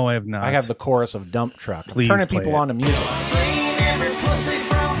 No, I have not. I have the chorus of Dump Truck. Please Turning play people it. on to music. Seen every pussy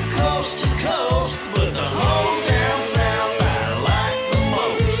from coast to coast, but the hoes down south I like the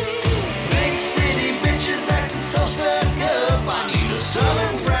most. Big city bitches acting so stuck up. I need a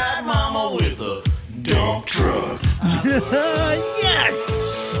southern fried mama with a dump truck. Yes.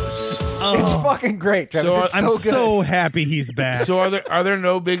 It's fucking great, Travis. It's I'm so good. so happy he's back. So are there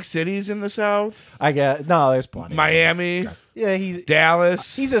no big cities in the South? I get no. There's plenty. Miami, Yeah, he's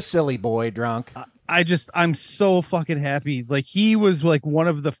Dallas. He's a silly boy, drunk. I'm so fucking happy. Like he was like one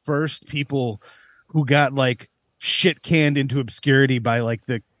of the first people who got like shit canned into obscurity by like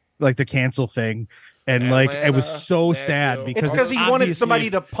the cancel thing. And like it was so sad because It's because he wanted obviously- somebody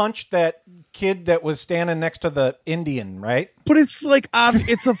to punch that kid that was standing next to the Indian, right? But it's like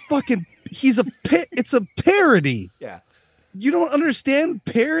it's a fucking it's a parody. Yeah. You don't understand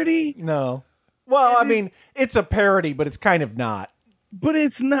parody? No. Well, I mean, it's a parody, but it's kind of not. But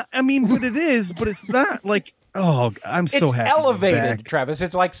it's not. I mean, but it is. But it's not like. Oh, I'm so It's happy. he's elevated, back. Travis.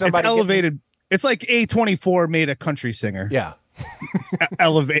 It's like somebody It's elevated. It's like A24 made a country singer. Yeah.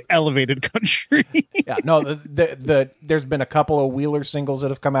 Elevated country. Yeah. No, there's been a couple of Wheeler singles that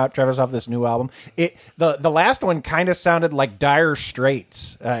have come out, Travis, off this new album. The last one kind of sounded like Dire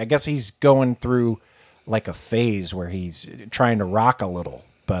Straits. I guess he's going through like a phase where he's trying to rock a little.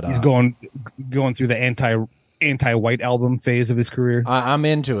 But He's going through the anti-white album phase of his career. I'm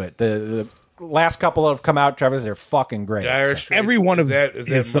into it. The last couple that have come out, Travis, they're fucking great. Dire So- Straits. Every one of is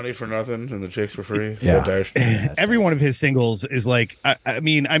his- that money for nothing and the chicks for free? Is Yeah. that Dire Straits? Every one of his singles is like. I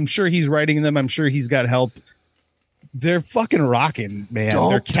mean, I'm sure he's writing them. I'm sure he's got help. They're fucking rocking, man.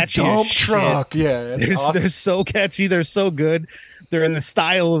 They're catchy Dump as Truck. shit. Yeah. it's awesome. They're so catchy. They're so good. They're in the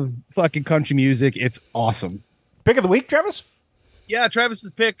style of fucking country music. It's awesome. Pick of the week, Travis? Yeah,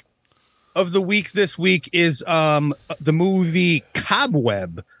 Travis's pick of the week this week is the movie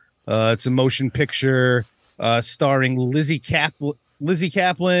Cobweb. It's a motion picture starring Lizzie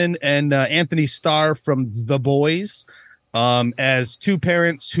Kaplan and Anthony Starr from The Boys as two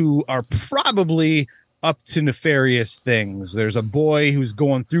parents who are probably up to nefarious things. There's a boy who's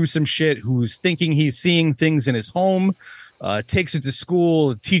going through some shit, who's thinking he's seeing things in his home, takes it to school,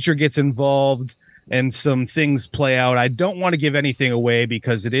 the teacher gets involved, and some things play out. I don't want to give anything away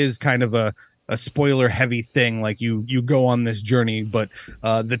because it is kind of a a spoiler heavy thing. Like you go on this journey, but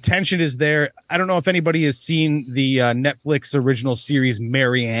the tension is there. I don't know if anybody has seen the Netflix original series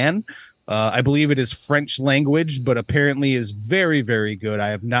Marianne. I believe it is French language, but apparently is very, very good. I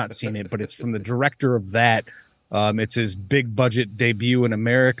have not seen it, but it's from the director of that. It's his big budget debut in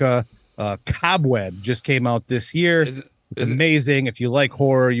America. Cobweb just came out this year. It's amazing. If you like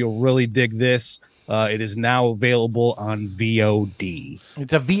horror, you'll really dig this. It is now available on VOD.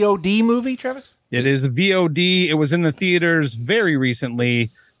 It's a VOD movie, Travis? It is a VOD. It was in the theaters very recently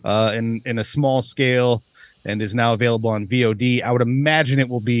in a small scale and is now available on VOD. I would imagine it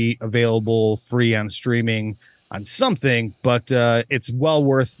will be available free on streaming on something, but it's well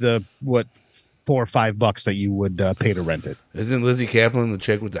worth the, $4 or $5 that you would pay to rent it. Isn't Lizzie Kaplan the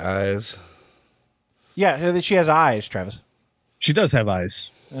chick with the eyes? Yeah, she has eyes, Travis. She does have eyes.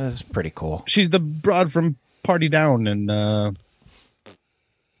 That's pretty cool. She's the broad from Party Down and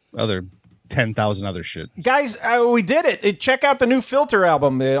other 10,000 other shit. Guys, we did it. Check out the new Filter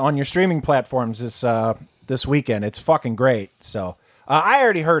album on your streaming platforms this weekend. It's fucking great. So I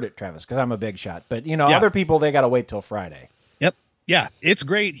already heard it, Travis, because I'm a big shot. But, other people, they got to wait till Friday. Yep. Yeah, it's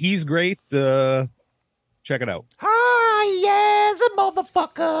great. He's great. Check it out. Hi, yes, a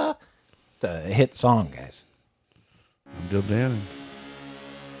motherfucker. The hit song, guys. I'm Bill Dannon.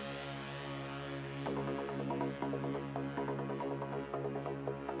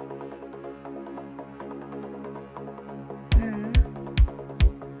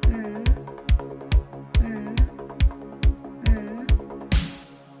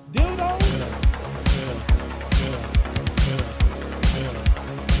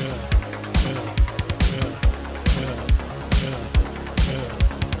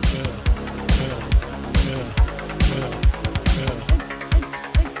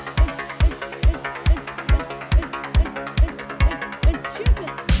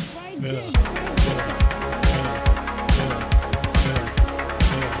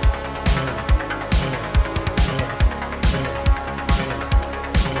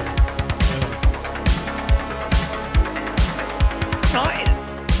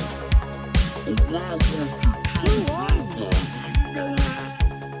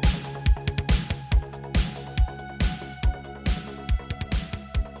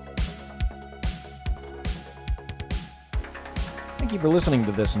 Thank you for listening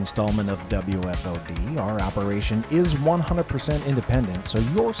to this installment of WFOD. Our operation is 100% independent, so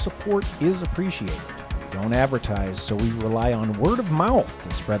your support is appreciated. We don't advertise, so we rely on word of mouth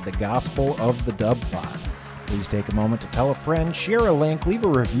to spread the gospel of the Dub Pod. Please take a moment to tell a friend, share a link, leave a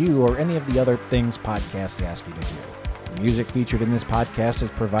review, or any of the other things podcasts ask you to do. The music featured in this podcast is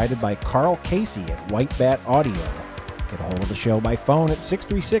provided by Carl Casey at White Bat Audio. Get a hold of the show by phone at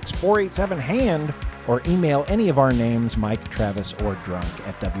 636-487-HAND or email any of our names, Mike, Travis, or Drunk,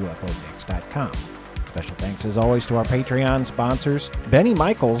 at WFODix.com. Special thanks, as always, to our Patreon sponsors, Benny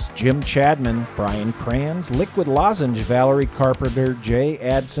Michaels, Jim Chadman, Brian Kranz, Liquid Lozenge, Valerie Carpenter, Jay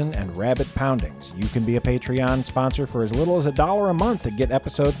Adson, and Rabbit Poundings. You can be a Patreon sponsor for as little as $1 a month and get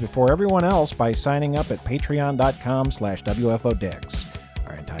episodes before everyone else by signing up at patreon.com/WFODix.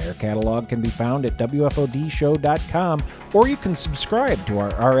 Our entire catalog can be found at WFODshow.com, or you can subscribe to our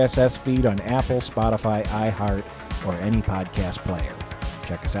RSS feed on Apple, Spotify, iHeart, or any podcast player.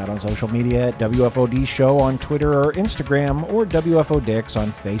 Check us out on social media at WFOD Show on Twitter or Instagram, or WFODix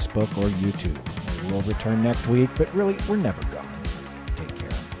on Facebook or YouTube. We will return next week, but really, we're never gone. Take care.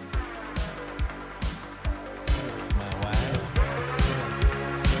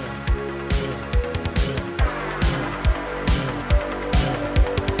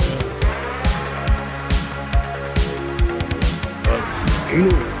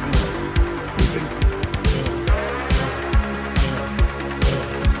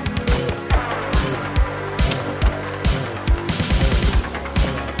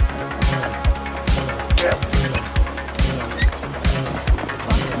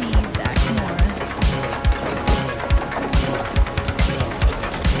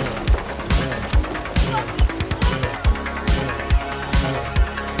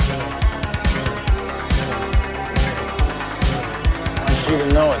 You to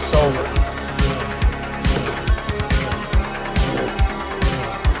know it's over.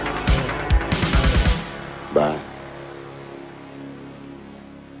 Bye.